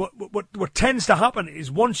work. What tends to happen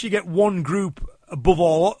is once you get one group above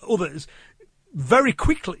all others, very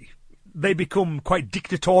quickly they become quite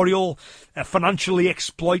dictatorial, financially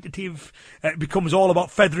exploitative. It becomes all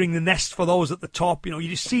about feathering the nest for those at the top. You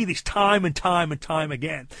just see this time and time and time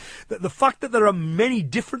again. The fact that there are many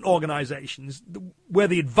different organisations, where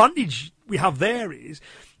the advantage we have there is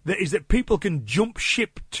is that people can jump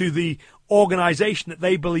ship to the organisation that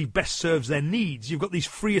they believe best serves their needs. You've got these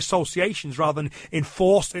free associations rather than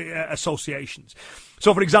enforced associations.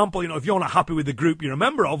 So, for example, if you're not happy with the group you're a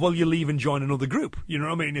member of, well, you leave and join another group. You know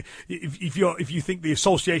what I mean? If you think the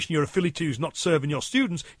association you're affiliated to is not serving your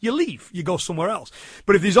students, you leave. You go somewhere else.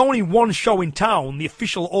 But if there's only one show in town, the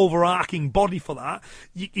official overarching body for that,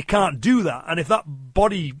 you can't do that. And if that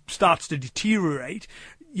body starts to deteriorate,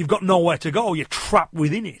 you've got nowhere to go. You're trapped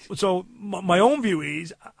within it. So my own view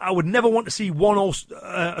is I would never want to see one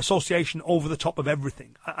association over the top of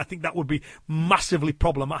everything. I think that would be massively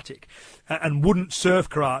problematic and wouldn't serve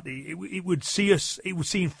karate. It would see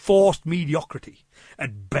enforced mediocrity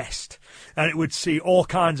at best, and it would see all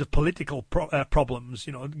kinds of political problems,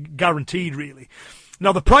 guaranteed really.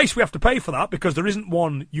 Now, the price we have to pay for that, because there isn't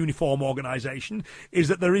one uniform organisation, is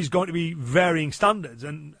that there is going to be varying standards.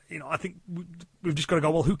 And, I think we've just got to go,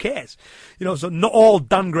 well, who cares? So not all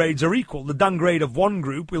Dan grades are equal. The Dan grade of one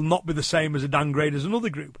group will not be the same as a Dan grade as another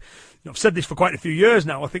group. I've said this for quite a few years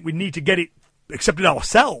now. I think we need to get it accepted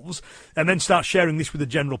ourselves and then start sharing this with the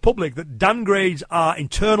general public, that Dan grades are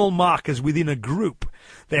internal markers within a group.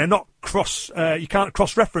 They are not you can't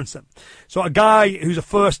cross-reference them. So a guy who's a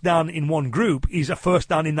first Dan in one group is a first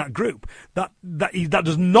Dan in that group. That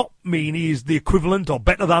does not mean he is the equivalent or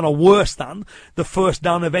better than or worse than the first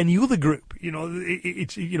Dan of any other group. You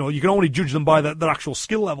can only judge them by their actual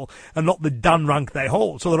skill level and not the Dan rank they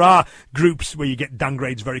hold. So there are groups where you get Dan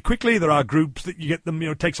grades very quickly. There are groups that you get them,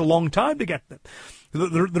 it takes a long time to get them.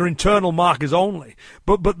 They're internal markers only.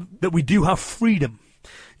 But that we do have freedom.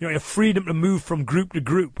 You have freedom to move from group to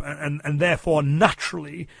group, and therefore,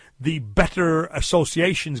 naturally, the better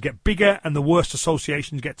associations get bigger and the worst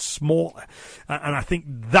associations get smaller. And I think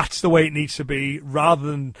that's the way it needs to be, rather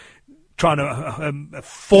than trying to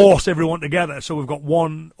force everyone together. So we've got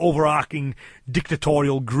one overarching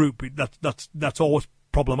dictatorial group. That's always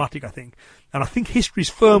problematic, I think. And I think history's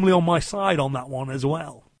firmly on my side on that one as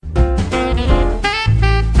well.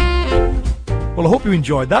 Well, I hope you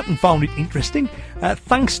enjoyed that and found it interesting.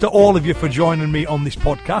 Thanks to all of you for joining me on this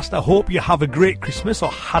podcast. I hope you have a great Christmas, or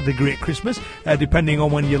had a great Christmas, depending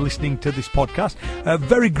on when you're listening to this podcast.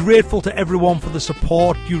 Very grateful to everyone for the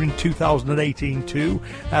support during 2018 too,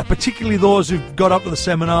 particularly those who've got up to the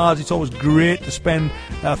seminars. It's always great to spend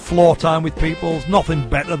floor time with people. There's nothing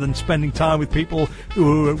better than spending time with people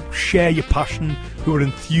who share your passion, who are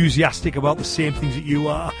enthusiastic about the same things that you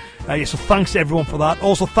are. So thanks to everyone for that.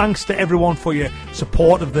 Also, thanks to everyone for your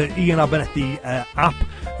support of the Ian Abernethy app.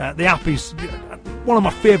 The app is one of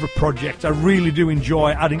my favourite projects. I really do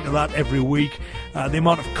enjoy adding to that every week. The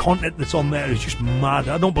amount of content that's on there is just mad.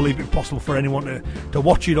 I don't believe it's possible for anyone to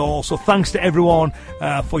watch it all. So thanks to everyone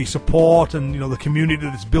for your support and the community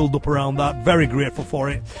that's built up around that. Very grateful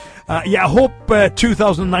for it. I hope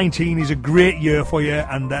 2019 is a great year for you,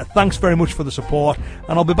 and thanks very much for the support,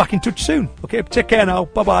 and I'll be back in touch soon. Okay, take care now.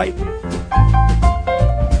 Bye-bye.